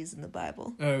trees in the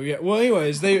Bible. Oh, yeah. Well,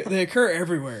 anyways, they occur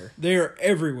everywhere. They are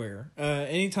everywhere.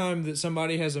 Anytime that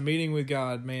somebody has a meeting with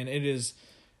God, man, it is,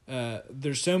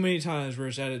 there's so many times where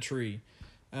it's at a tree.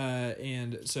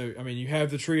 And so, I mean, you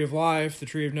have the tree of life, the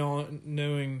tree of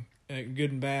knowing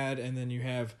good and bad, and then you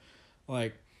have,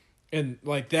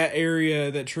 that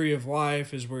area, that tree of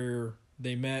life is where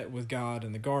they met with God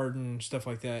in the garden, stuff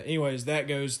like that. Anyways, that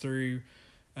goes through...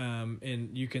 and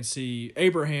you can see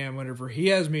Abraham whenever he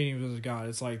has meetings with God.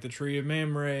 It's like the tree of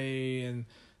Mamre, and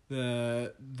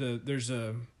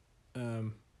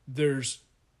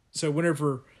so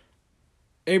whenever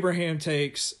Abraham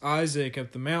takes Isaac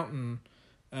up the mountain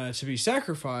to be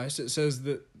sacrificed, it says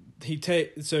that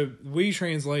so we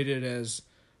translate it as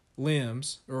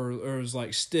limbs or as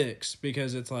like sticks,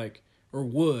 because it's like, or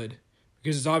wood,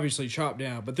 because it's obviously chopped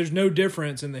down, but there's no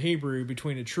difference in the Hebrew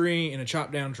between a tree and a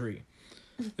chopped down tree.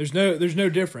 There's no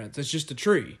difference. It's just a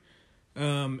tree.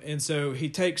 And so he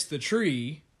takes the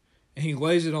tree and he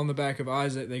lays it on the back of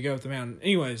Isaac. They go up the mountain.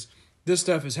 Anyways, this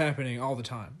stuff is happening all the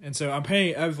time. And so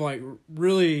I've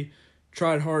really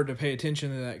tried hard to pay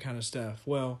attention to that kind of stuff.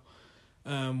 Well,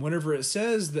 whenever it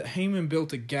says that Haman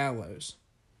built a gallows,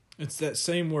 it's that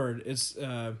same word. It's,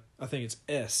 I think it's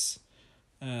S,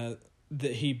 that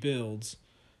he builds,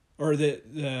 or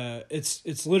that,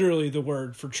 it's literally the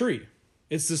word for tree.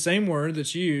 It's the same word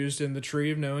that's used in the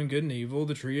tree of knowing good and evil,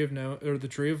 the tree of the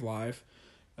tree of life,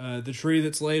 the tree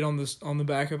that's laid on the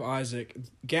back of Isaac.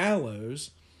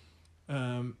 Gallows,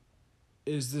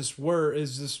 is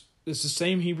the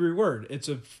same Hebrew word. It's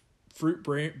a fruit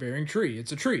bearing tree.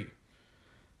 It's a tree.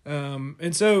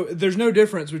 And so there's no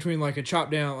difference between like a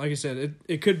chopped down, like I said,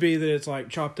 it could be that it's like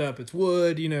chopped up, it's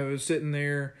wood, it's sitting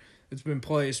there, it's been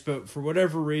placed, but for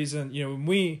whatever reason,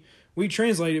 we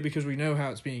translate it because we know how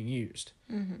it's being used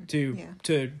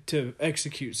to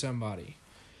execute somebody.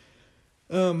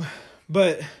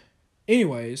 But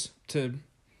anyways, to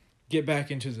get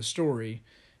back into the story,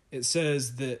 it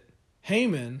says that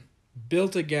Haman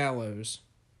built a gallows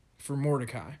for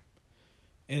Mordecai,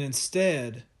 and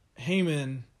instead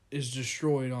Haman is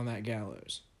destroyed on that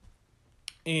gallows.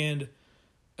 And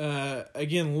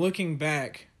again, looking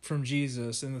back from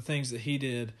Jesus and the things that he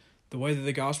did, the way that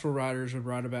the gospel writers would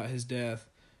write about his death,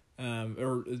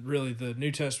 or really the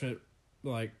New Testament,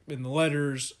 like in the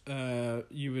letters, in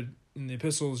the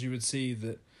epistles, you would see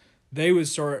that they would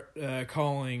start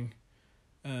calling,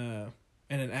 and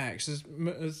in Acts,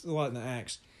 it's a lot in the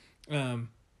Acts,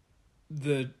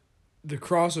 the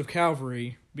cross of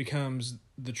Calvary becomes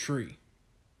the tree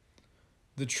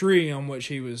on which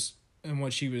he was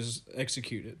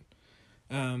executed.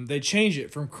 They change it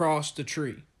from cross to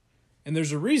tree. And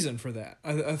there's a reason for that.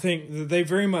 I think that they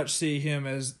very much see him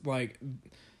as like,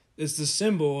 it's the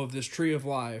symbol of this tree of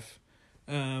life,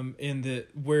 in that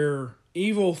where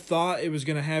evil thought it was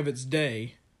going to have its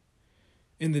day,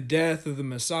 in the death of the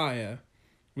Messiah,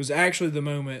 was actually the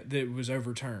moment that it was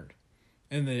overturned,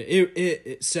 and that it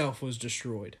itself was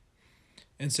destroyed.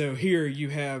 And so here you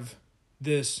have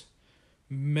this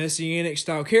messianic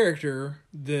style character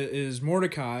that is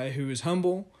Mordecai, who is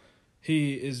humble.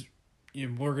 He is,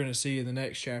 we're going to see in the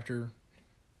next chapter,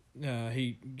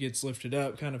 he gets lifted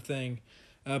up kind of thing.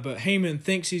 But Haman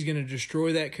thinks he's going to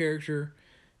destroy that character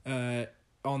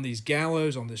on these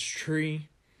gallows, on this tree.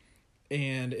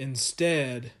 And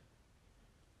instead,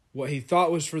 what he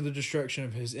thought was for the destruction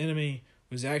of his enemy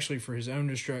was actually for his own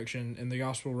destruction. And the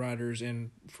gospel writers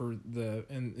and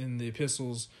in the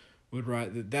epistles would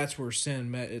write that that's where sin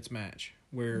met its match,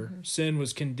 where sin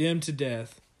was condemned to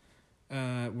death,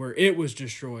 where it was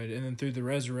destroyed, and then through the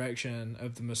resurrection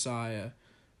of the Messiah,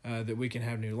 that we can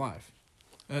have new life.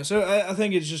 So I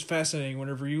think it's just fascinating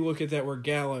whenever you look at that word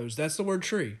gallows, that's the word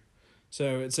tree.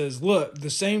 So it says, look, the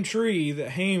same tree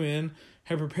that Haman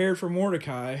had prepared for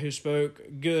Mordecai, who spoke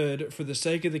good for the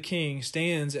sake of the king,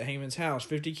 stands at Haman's house,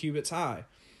 50 cubits high.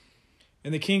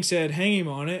 And the king said, hang him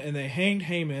on it, and they hanged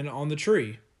Haman on the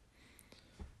tree.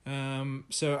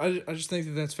 So I just think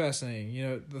that that's fascinating. You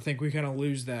know, I think we kind of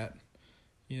lose that,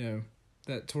 you know,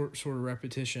 that sort of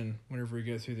repetition whenever we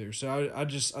go through there. So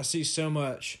I see so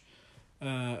much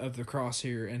of the cross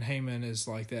here, and Haman is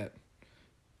like that.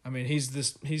 I mean, he's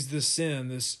this sin,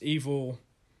 this evil,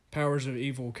 powers of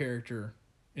evil character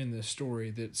in this story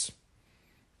that's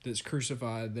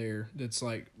crucified there, that's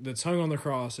hung on the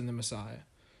cross in the Messiah.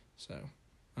 So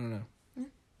I don't know.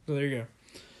 So there you go.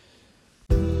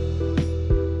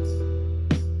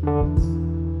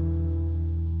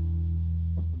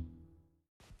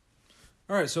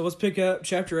 All right, so let's pick up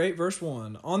chapter 8, verse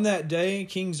 1. On that day,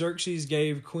 King Xerxes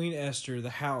gave Queen Esther the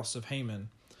house of Haman,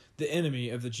 the enemy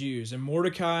of the Jews, and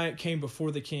Mordecai came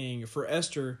before the king, for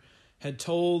Esther had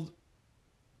told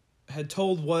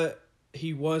what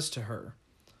he was to her.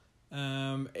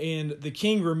 And the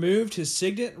king removed his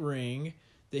signet ring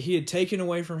that he had taken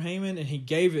away from Haman, and he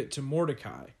gave it to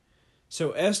Mordecai.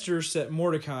 So Esther set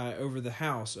Mordecai over the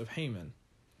house of Haman.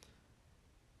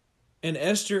 And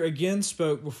Esther again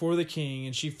spoke before the king,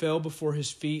 and she fell before his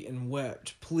feet and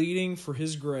wept, pleading for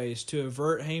his grace to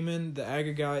avert Haman the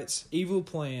Agagite's evil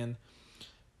plan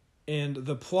and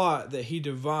the plot that he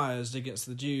devised against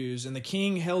the Jews. And the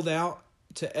king held out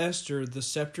to Esther the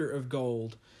scepter of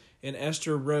gold. And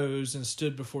Esther rose and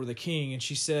stood before the king, and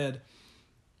she said,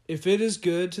 "If it is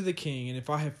good to the king, and if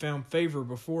I have found favor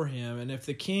before him, and if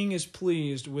the king is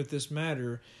pleased with this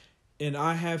matter, and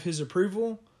I have his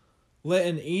approval, let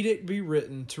an edict be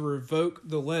written to revoke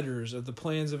the letters of the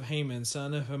plans of Haman,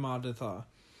 son of Hammedatha,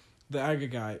 the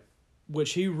Agagite,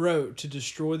 which he wrote to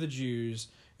destroy the Jews,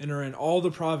 and are in all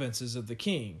the provinces of the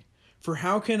king. For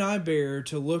how can I bear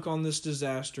to look on this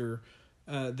disaster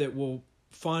that will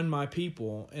find my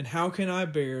people, and how can I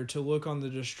bear to look on the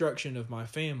destruction of my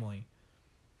family?"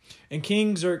 And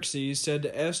King Xerxes said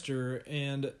to Esther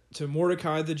and to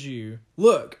Mordecai the Jew,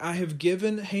 "Look, I have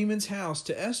given Haman's house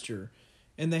to Esther,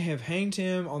 and they have hanged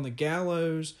him on the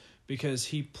gallows because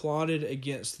he plotted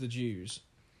against the Jews.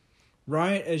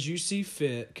 Write as you see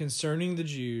fit concerning the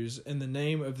Jews in the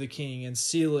name of the king, and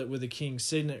seal it with the king's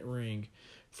signet ring,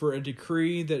 for a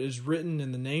decree that is written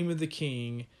in the name of the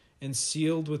king and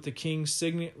sealed with the king's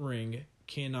signet ring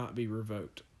cannot be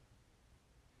revoked."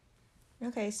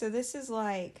 Okay, so this is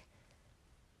like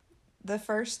the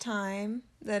first time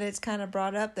that it's kind of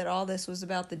brought up that all this was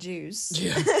about the Jews.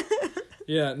 Yeah.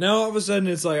 Yeah, now all of a sudden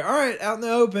it's like, all right, out in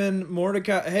the open,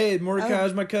 Mordecai's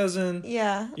my cousin.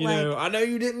 Yeah. You know, I know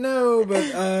you didn't know, but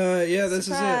yeah, this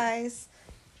surprise. is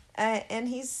it. And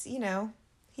he's,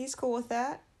 he's cool with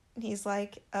that. He's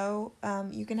like,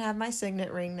 you can have my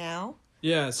signet ring now.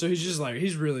 Yeah, so he's just like,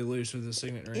 he's really loose with his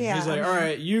signet ring. Yeah, he's like, all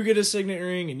right, you get a signet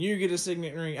ring and you get a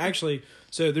signet ring. Actually,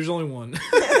 so there's only one.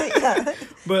 Yeah.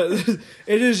 But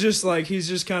it is just like, he's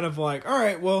just kind of like, all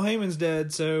right, well, Haman's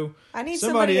dead, so I need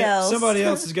somebody else. Somebody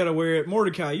else has got to wear it.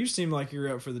 Mordecai, you seem like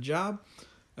you're up for the job.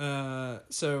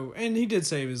 So, and he did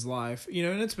save his life,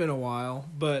 and it's been a while,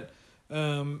 but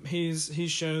he's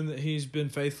shown that he's been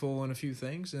faithful in a few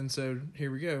things, and so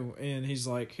here we go. And he's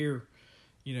like,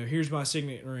 here's my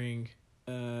signet ring.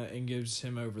 And gives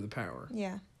him over the power.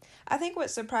 Yeah. I think what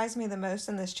surprised me the most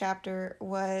in this chapter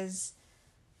was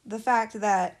the fact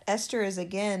that Esther is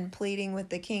again pleading with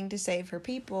the king to save her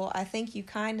people. I think you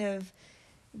kind of,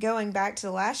 going back to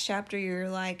the last chapter, you're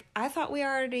like, I thought we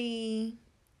already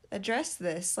addressed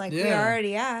this. Like, we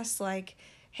already asked, like,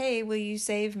 hey, will you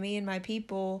save me and my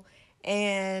people?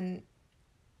 And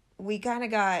we kind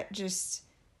of got just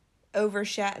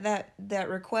that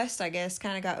request, I guess,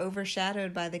 kind of got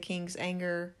overshadowed by the king's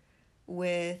anger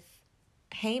with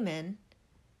Haman,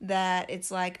 that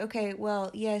it's like, okay,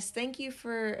 well, yes, thank you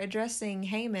for addressing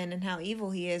Haman and how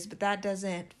evil he is, but that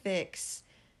doesn't fix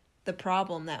the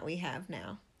problem that we have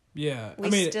now. Yeah.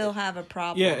 We still have a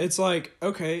problem. Yeah, it's like,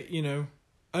 okay,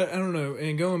 I don't know,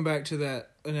 and going back to that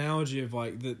analogy of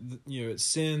like the it's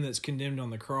sin that's condemned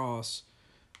on the cross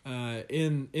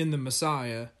in the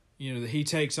Messiah, that he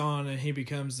takes on and he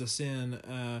becomes the sin.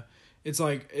 It's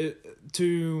like,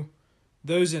 to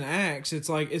those in Acts, it's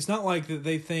like, it's not like that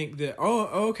they think that,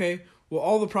 okay, well,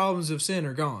 all the problems of sin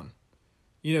are gone.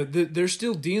 They're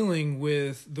still dealing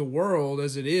with the world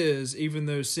as it is, even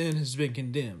though sin has been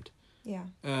condemned. Yeah.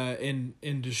 And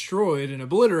destroyed and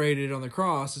obliterated on the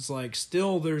cross. It's like,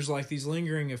 still there's like these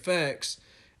lingering effects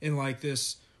and like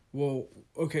this, well,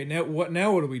 okay, now what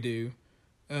do we do?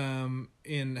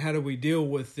 And how do we deal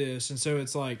with this? And so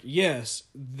it's like, yes,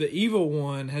 the evil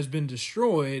one has been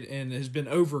destroyed and has been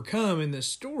overcome in this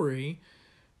story,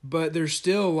 but there's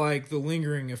still like the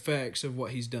lingering effects of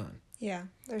what he's done. Yeah,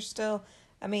 there's still,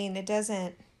 it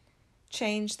doesn't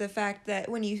change the fact that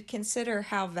when you consider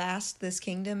how vast this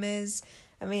kingdom is,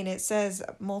 I mean, it says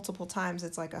multiple times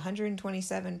it's like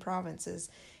 127 provinces.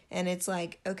 And it's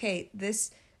like, okay,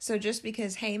 so just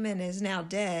because Haman is now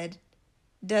dead,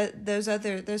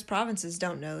 those provinces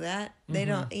don't know that. They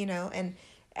don't, and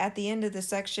at the end of the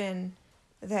section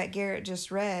that Garrett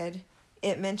just read,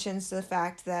 it mentions the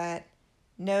fact that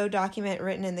no document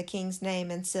written in the king's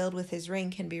name and sealed with his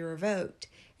ring can be revoked.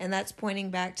 And that's pointing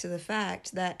back to the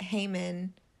fact that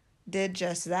Haman did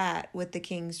just that with the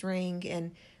king's ring.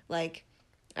 And like,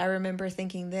 I remember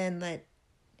thinking then that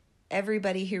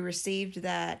everybody who received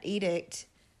that edict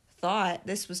thought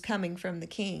this was coming from the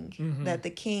king, that the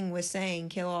king was saying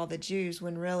kill all the Jews,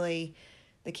 when really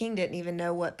the king didn't even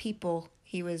know what people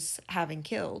he was having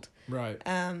killed. Right.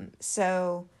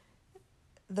 So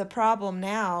the problem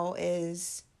now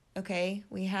is, okay,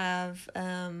 we have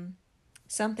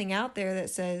something out there that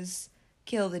says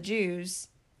kill the Jews,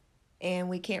 and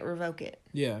we can't revoke it.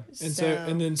 Yeah.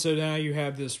 And so now you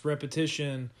have this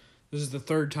repetition. This is the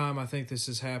third time I think this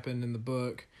has happened in the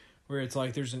book, where it's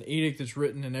like there's an edict that's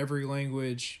written in every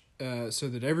language so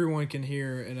that everyone can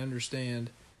hear and understand.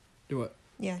 Do what?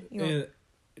 Yeah. You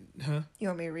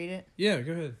want me to read it? Yeah,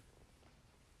 go ahead.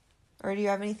 Or do you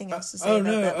have anything else to say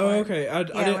about that that? Oh, no. part? Okay.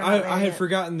 I had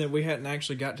forgotten that we hadn't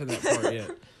actually got to that part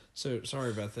yet. So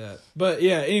sorry about that. But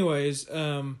yeah, anyways,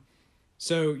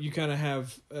 so you kind of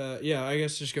have, I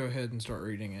guess just go ahead and start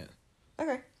reading it.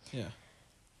 Okay. Yeah.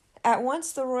 At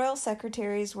once the royal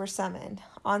secretaries were summoned.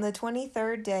 On the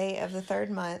 23rd day of the 3rd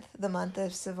month, the month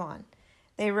of Sivan,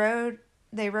 they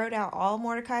wrote out all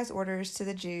Mordecai's orders to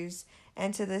the Jews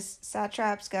and to the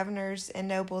satraps, governors, and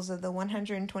nobles of the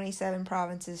 127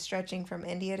 provinces stretching from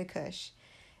India to Cush.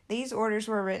 These orders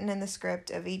were written in the script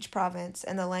of each province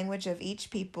and the language of each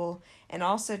people, and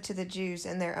also to the Jews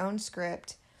in their own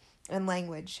script and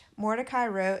language. Mordecai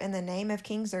wrote in the name of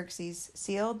King Xerxes,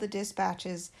 sealed the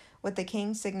dispatches with the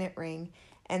king's signet ring,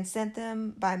 and sent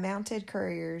them by mounted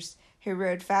couriers who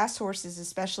rode fast horses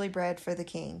especially bred for the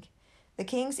king. The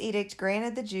king's edict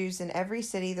granted the Jews in every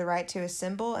city the right to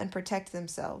assemble and protect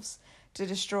themselves, to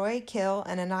destroy, kill,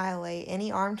 and annihilate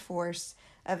any armed force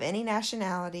of any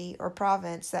nationality or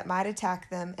province that might attack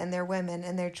them and their women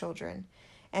and their children,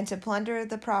 and to plunder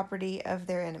the property of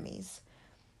their enemies.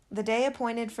 The day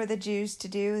appointed for the Jews to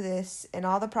do this in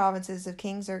all the provinces of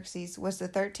King Xerxes was the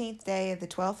 13th day of the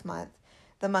 12th month,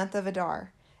 the month of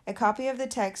Adar. A copy of the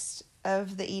text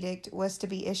of the edict was to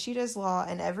be issued as law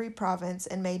in every province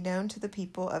and made known to the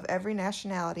people of every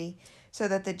nationality, so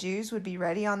that the Jews would be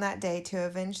ready on that day to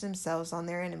avenge themselves on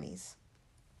their enemies.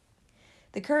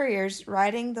 The couriers,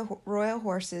 riding the royal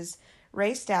horses,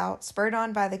 raced out, spurred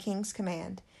on by the king's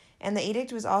command, and the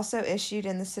edict was also issued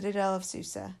in the citadel of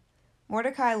Susa.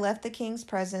 Mordecai left the king's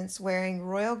presence wearing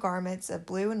royal garments of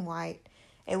blue and white,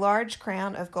 a large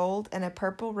crown of gold, and a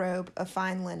purple robe of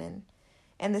fine linen.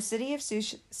 And the city of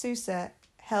Susa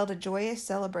held a joyous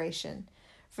celebration.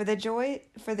 For the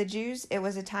Jews it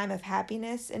was a time of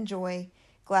happiness and joy,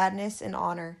 gladness and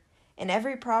honor. In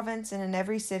every province and in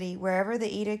every city, wherever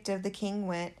the edict of the king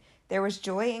went, there was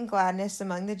joy and gladness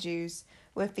among the Jews,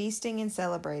 with feasting and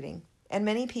celebrating. And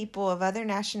many people of other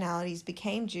nationalities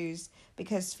became Jews,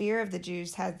 because fear of the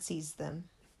Jews had seized them.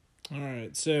 All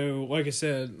right. So, like I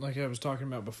said, like I was talking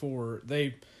about before,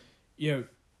 they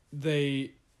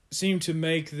seem to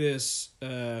make this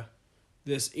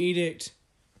edict,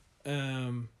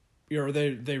 or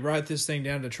they write this thing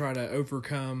down to try to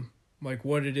overcome like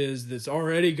what it is that's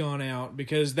already gone out,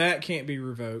 because that can't be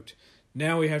revoked.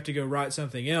 Now we have to go write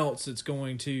something else that's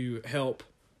going to help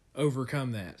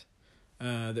overcome that.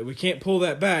 That we can't pull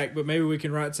that back, but maybe we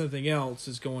can write something else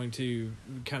that's going to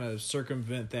kind of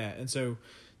circumvent that. And so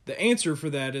the answer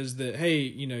for that is that, hey,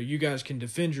 you guys can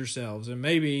defend yourselves. And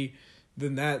maybe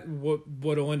then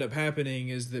what'll end up happening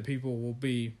is that people will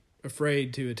be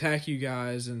afraid to attack you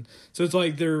guys. And so it's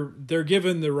like they're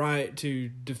given the right to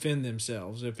defend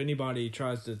themselves if anybody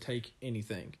tries to take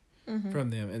anything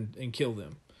from them and kill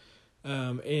them.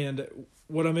 And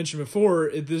what I mentioned before,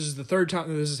 this is the third time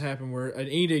that this has happened, where an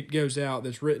edict goes out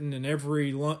that's written in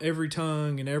every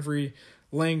tongue and every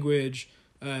language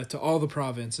to all the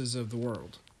provinces of the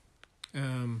world.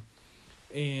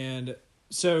 And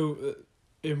so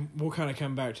and we'll kind of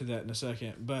come back to that in a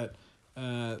second, but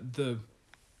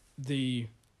the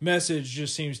message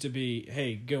just seems to be,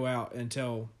 hey, go out and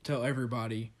tell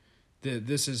everybody that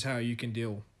this is how you can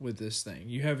deal with this thing.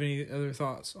 You have any other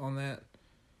thoughts on that?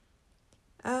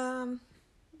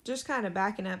 Just kind of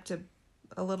backing up to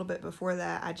a little bit before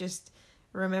that, I just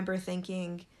remember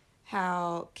thinking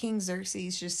how King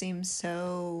Xerxes just seems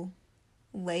so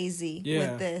lazy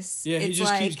with this. Yeah, it's he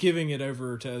just keeps giving it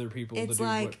over to other people. It's to do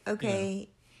like, okay,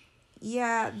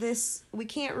 yeah, we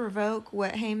can't revoke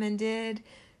what Haman did.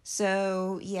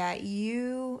 So, yeah,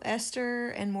 you, Esther,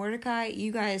 and Mordecai,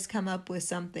 you guys come up with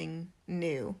something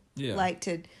new. Yeah. Like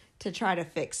to try to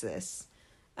fix this.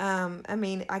 I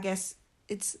mean, I guess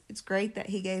it's great that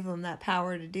he gave them that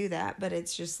power to do that, but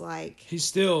it's just like he's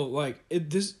still like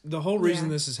the whole reason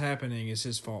Yeah. this is happening is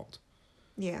his fault.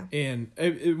 yeah. And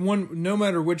no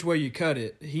matter which way you cut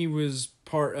it, he was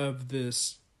part of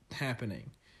this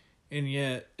happening. And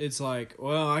yet, it's like,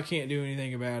 well, I can't do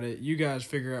anything about it. You guys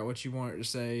figure out what you want it to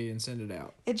say and send it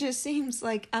out. It just seems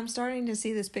like I'm starting to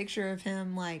see this picture of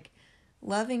him like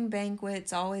loving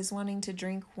banquets, always wanting to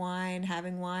drink wine,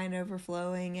 having wine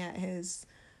overflowing at his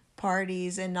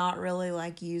parties, and not really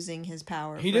like using his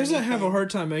power. He doesn't have a hard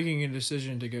time making a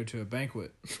decision to go to a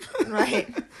banquet.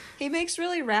 Right. He makes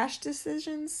really rash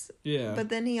decisions. Yeah. But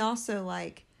then he also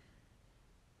like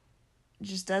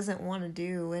just doesn't want to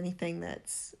do anything that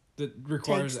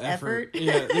requires takes effort.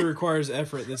 Yeah, it requires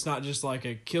effort. That's not just like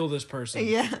a kill this person.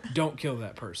 Yeah. Don't kill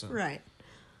that person. Right.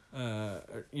 Or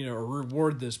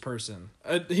reward this person.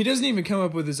 He doesn't even come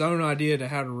up with his own idea to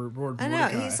how to reward Mordecai.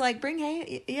 I know. He's like, bring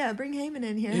Haman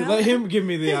in here. Yeah, let him give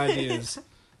me the ideas.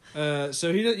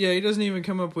 So he doesn't even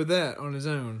come up with that on his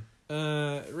own.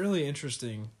 Really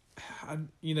interesting.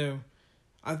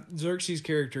 Xerxes'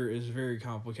 character is very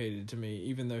complicated to me,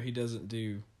 even though he doesn't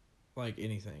do like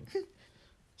anything.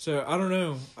 So I don't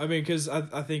know. I mean, because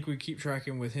I think we keep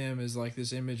tracking with him as like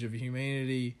this image of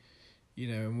humanity,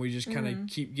 and we just kind of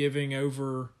keep giving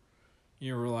over.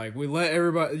 We're like, we let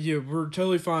everybody. We're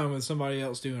totally fine with somebody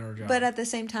else doing our job, but at the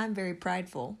same time, very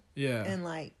prideful. Yeah, and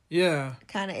like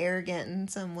kind of arrogant in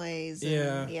some ways.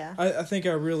 And, yeah. I think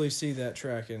I really see that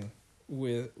tracking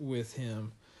with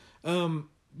him.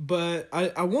 But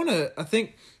I want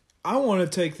to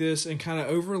take this and kind of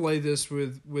overlay this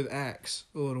with Acts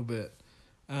a little bit.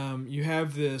 You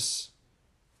have this.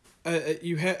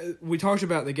 We talked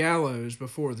about the gallows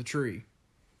before, the tree.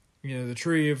 The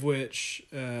tree of which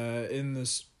in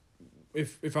this,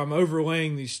 if I'm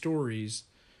overlaying these stories,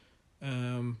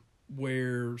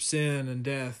 where sin and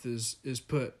death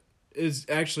is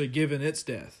actually given its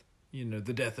death.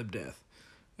 The death of death,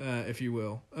 if you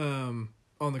will, on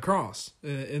the cross,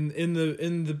 in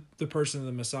the person of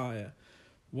the Messiah.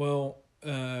 Well,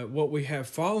 what we have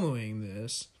following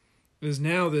this is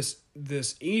now this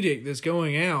edict that's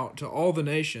going out to all the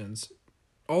nations,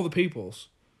 all the peoples,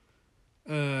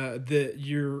 that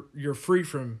you're free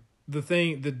from the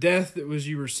death that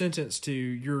you were sentenced to.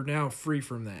 You're now free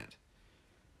from that.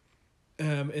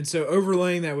 And so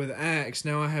overlaying that with Acts,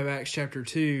 now I have Acts chapter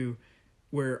 2,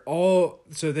 where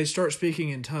so they start speaking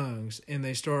in tongues, and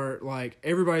they start like,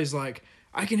 everybody's like,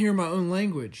 I can hear my own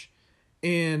language,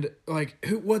 and like,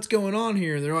 what's going on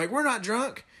here? And they're like, we're not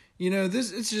drunk.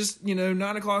 It's just,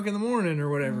 9:00 in the morning or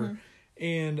whatever. Mm-hmm.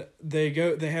 And they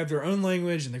have their own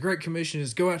language, and the Great Commission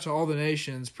is go out to all the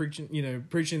nations, preaching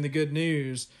the good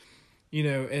news,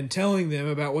 and telling them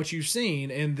about what you've seen,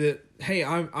 and that, hey,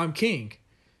 I'm king.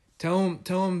 Tell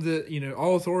them that,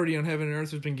 all authority on heaven and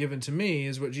earth has been given to me,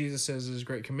 is what Jesus says is his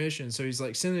Great Commission. So he's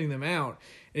like sending them out,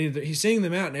 and he's sending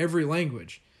them out in every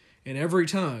language, in every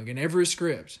tongue, in every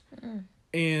script. Mm.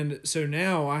 And so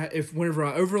now, whenever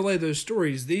I overlay those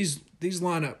stories, these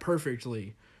line up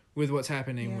perfectly with what's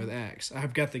happening with Acts.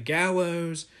 I've got the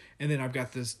gallows, and then I've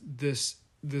got this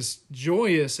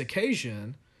joyous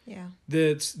occasion. Yeah,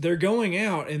 they're going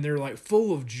out, and they're like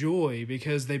full of joy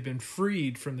because they've been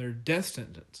freed from their death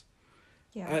sentence.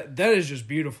 Yeah, that is just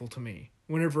beautiful to me.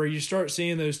 Whenever you start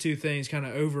seeing those two things kind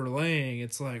of overlaying,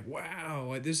 it's like, wow,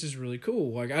 like this is really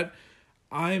cool. Like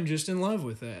I am just in love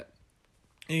with that,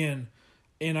 and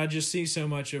I just see so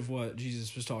much of what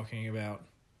Jesus was talking about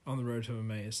on the road to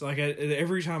Emmaus. Like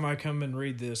every time I come and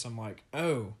read this, I'm like,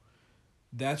 oh,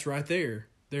 that's right there.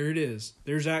 There it is.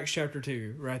 There's Acts chapter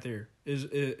 2 right there. Is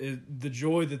the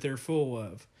joy that they're full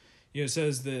of. It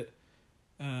says that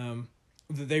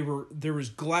that there was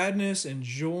gladness and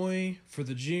joy for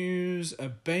the Jews, a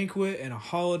banquet and a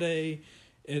holiday.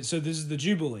 And so this is the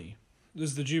Jubilee. This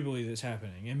is the Jubilee that's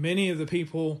happening. And many of the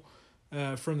people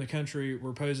from the country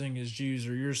were posing as Jews,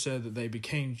 or yours said that they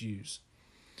became Jews.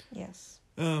 Yes.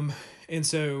 And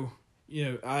so,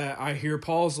 I hear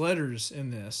Paul's letters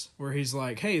in this where he's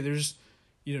like, hey, there's,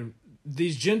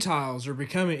 these Gentiles are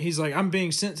becoming, he's like, I'm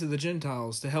being sent to the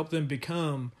Gentiles to help them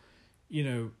become,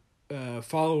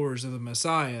 followers of the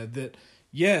Messiah. That,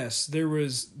 yes, there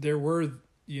were,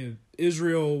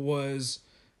 Israel was,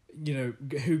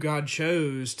 who God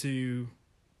chose to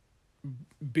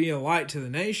be a light to the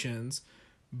nations,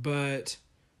 but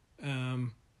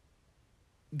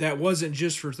that wasn't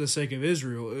just for the sake of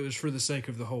Israel. It was for the sake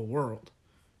of the whole world,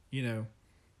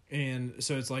 And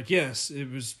so it's like, yes,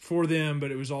 it was for them, but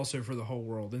it was also for the whole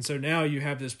world. And so now you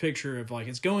have this picture of like,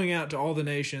 it's going out to all the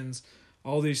nations,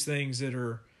 all these things that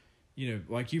are,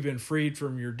 like you've been freed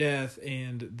from your death,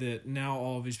 and that now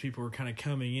all of these people are kind of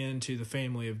coming into the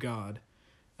family of God.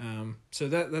 So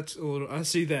that's a little, I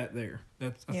see that there.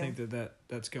 I think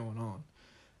that's going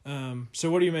on.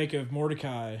 So what do you make of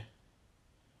Mordecai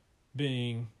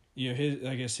being,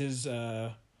 his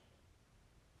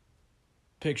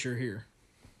picture here?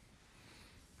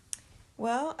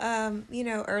 Well,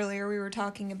 earlier we were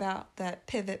talking about that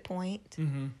pivot point,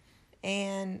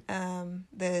 and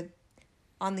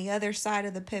on the other side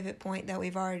of the pivot point that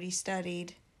we've already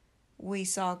studied, we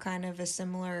saw kind of a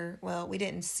similar, well, we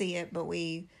didn't see it, but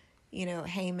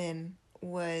Haman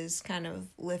was kind of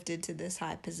lifted to this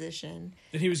high position.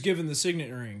 And he was given the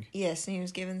signet ring. Yes, and he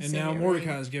was given the signet ring. And now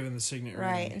Mordecai is given the signet ring.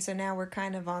 Right, and so now we're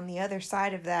kind of on the other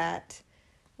side of that,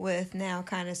 with now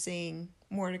kind of seeing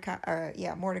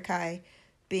Mordecai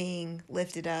being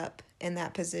lifted up in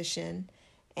that position.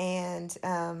 And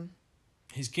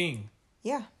he's king.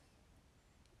 Yeah.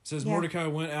 It says Mordecai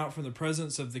went out from the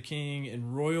presence of the king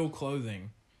in royal clothing,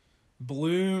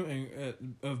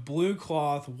 of blue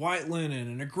cloth, white linen,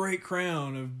 and a great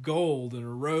crown of gold, and a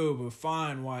robe of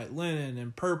fine white linen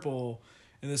and purple.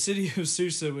 And the city of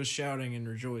Susa was shouting and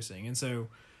rejoicing. And so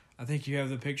I think you have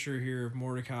the picture here of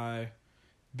Mordecai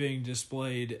being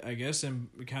displayed, I guess, in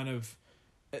kind of,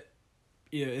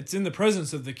 it's in the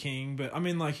presence of the king, but I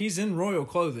mean, like, he's in royal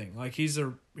clothing, like he's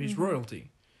royalty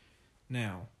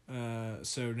now.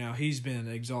 So now he's been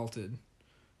exalted,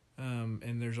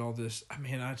 and there's all this. I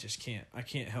mean, I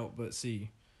can't help but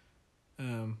see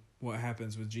what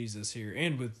happens with Jesus here,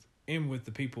 and with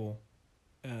the people,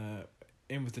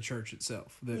 and with the church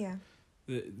itself. That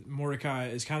Mordecai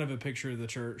is kind of a picture of the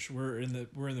church. We're in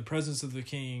the presence of the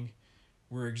king.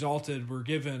 We're exalted. We're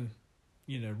given,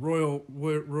 royal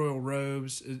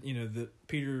robes. That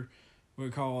Peter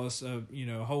would call us a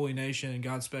holy nation,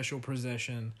 God's special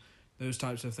possession. Those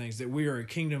types of things, that we are a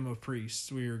kingdom of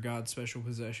priests. We are God's special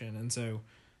possession. And so,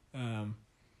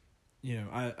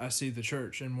 I see the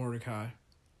church in Mordecai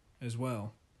as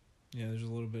well. Yeah, there's a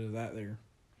little bit of that there.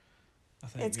 I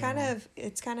think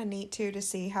it's kind of neat too to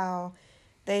see how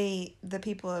the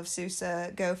people of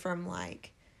Susa go from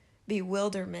like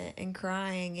bewilderment and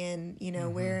crying and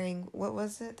wearing what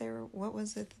was it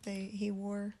he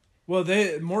wore? Well,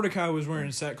 Mordecai was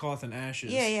wearing sackcloth and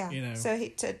ashes. Yeah. So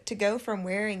to go from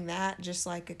wearing that just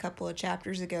like a couple of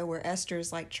chapters ago, where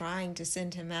Esther's like trying to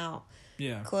send him out,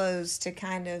 clothes, to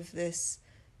kind of this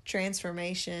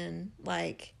transformation,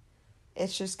 like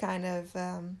it's just kind of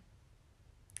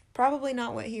probably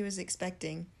not what he was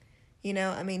expecting.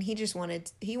 I mean, he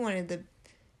wanted the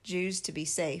Jews to be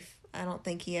safe. I don't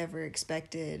think he ever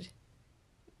expected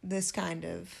this kind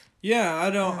of. Yeah, I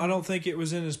don't think it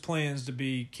was in his plans to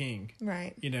be king.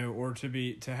 Right. Or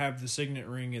to have the signet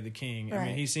ring of the king. Right. I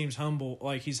mean, he seems humble,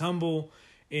 like he's humble,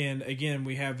 and again,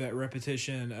 we have that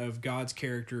repetition of God's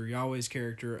character, Yahweh's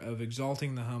character, of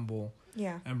exalting the humble,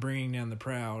 and bringing down the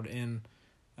proud, and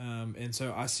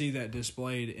so I see that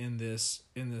displayed in this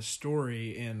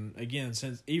story. And again,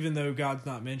 since even though God's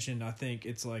not mentioned, I think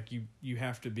it's like you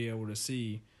have to be able to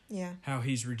see how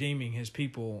he's redeeming his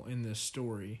people in this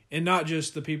story. And not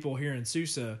just the people here in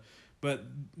Susa, but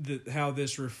how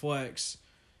this reflects,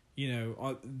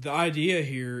 the idea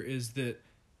here is that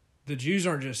the Jews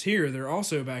aren't just here, they're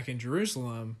also back in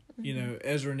Jerusalem,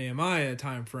 Ezra Nehemiah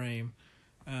time frame,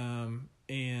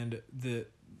 and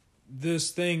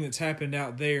this thing that's happened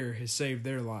out there has saved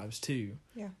their lives too.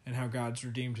 Yeah. And how God's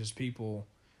redeemed his people,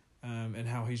 and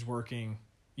how he's working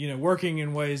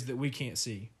in ways that we can't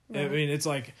see. Right. I mean, it's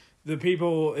like the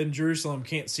people in Jerusalem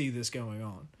can't see this going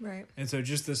on. Right. And so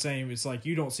just the same, it's like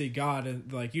you don't see God,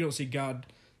 and like you don't see God's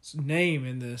name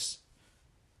in this,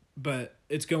 but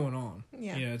it's going on.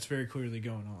 Yeah. It's very clearly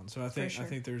going on. So I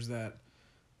think there's that,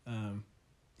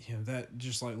 that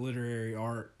just like literary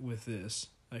art with this.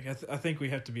 Like I think we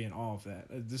have to be in awe of that.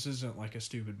 This isn't like a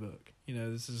stupid book.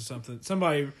 This is something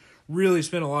somebody really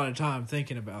spent a lot of time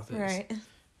thinking about this. Right.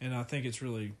 And I think it's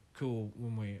really cool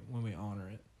when we honor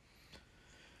it.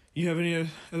 You have any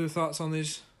other thoughts on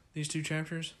these two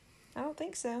chapters? I don't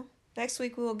think so. Next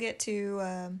week we'll get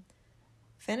to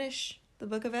finish the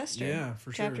book of Esther. Yeah,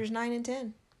 for sure. Chapters 9 and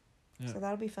 10. Yeah. So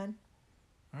that'll be fun.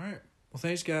 All right. Well,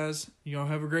 thanks, guys. You all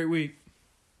have a great week.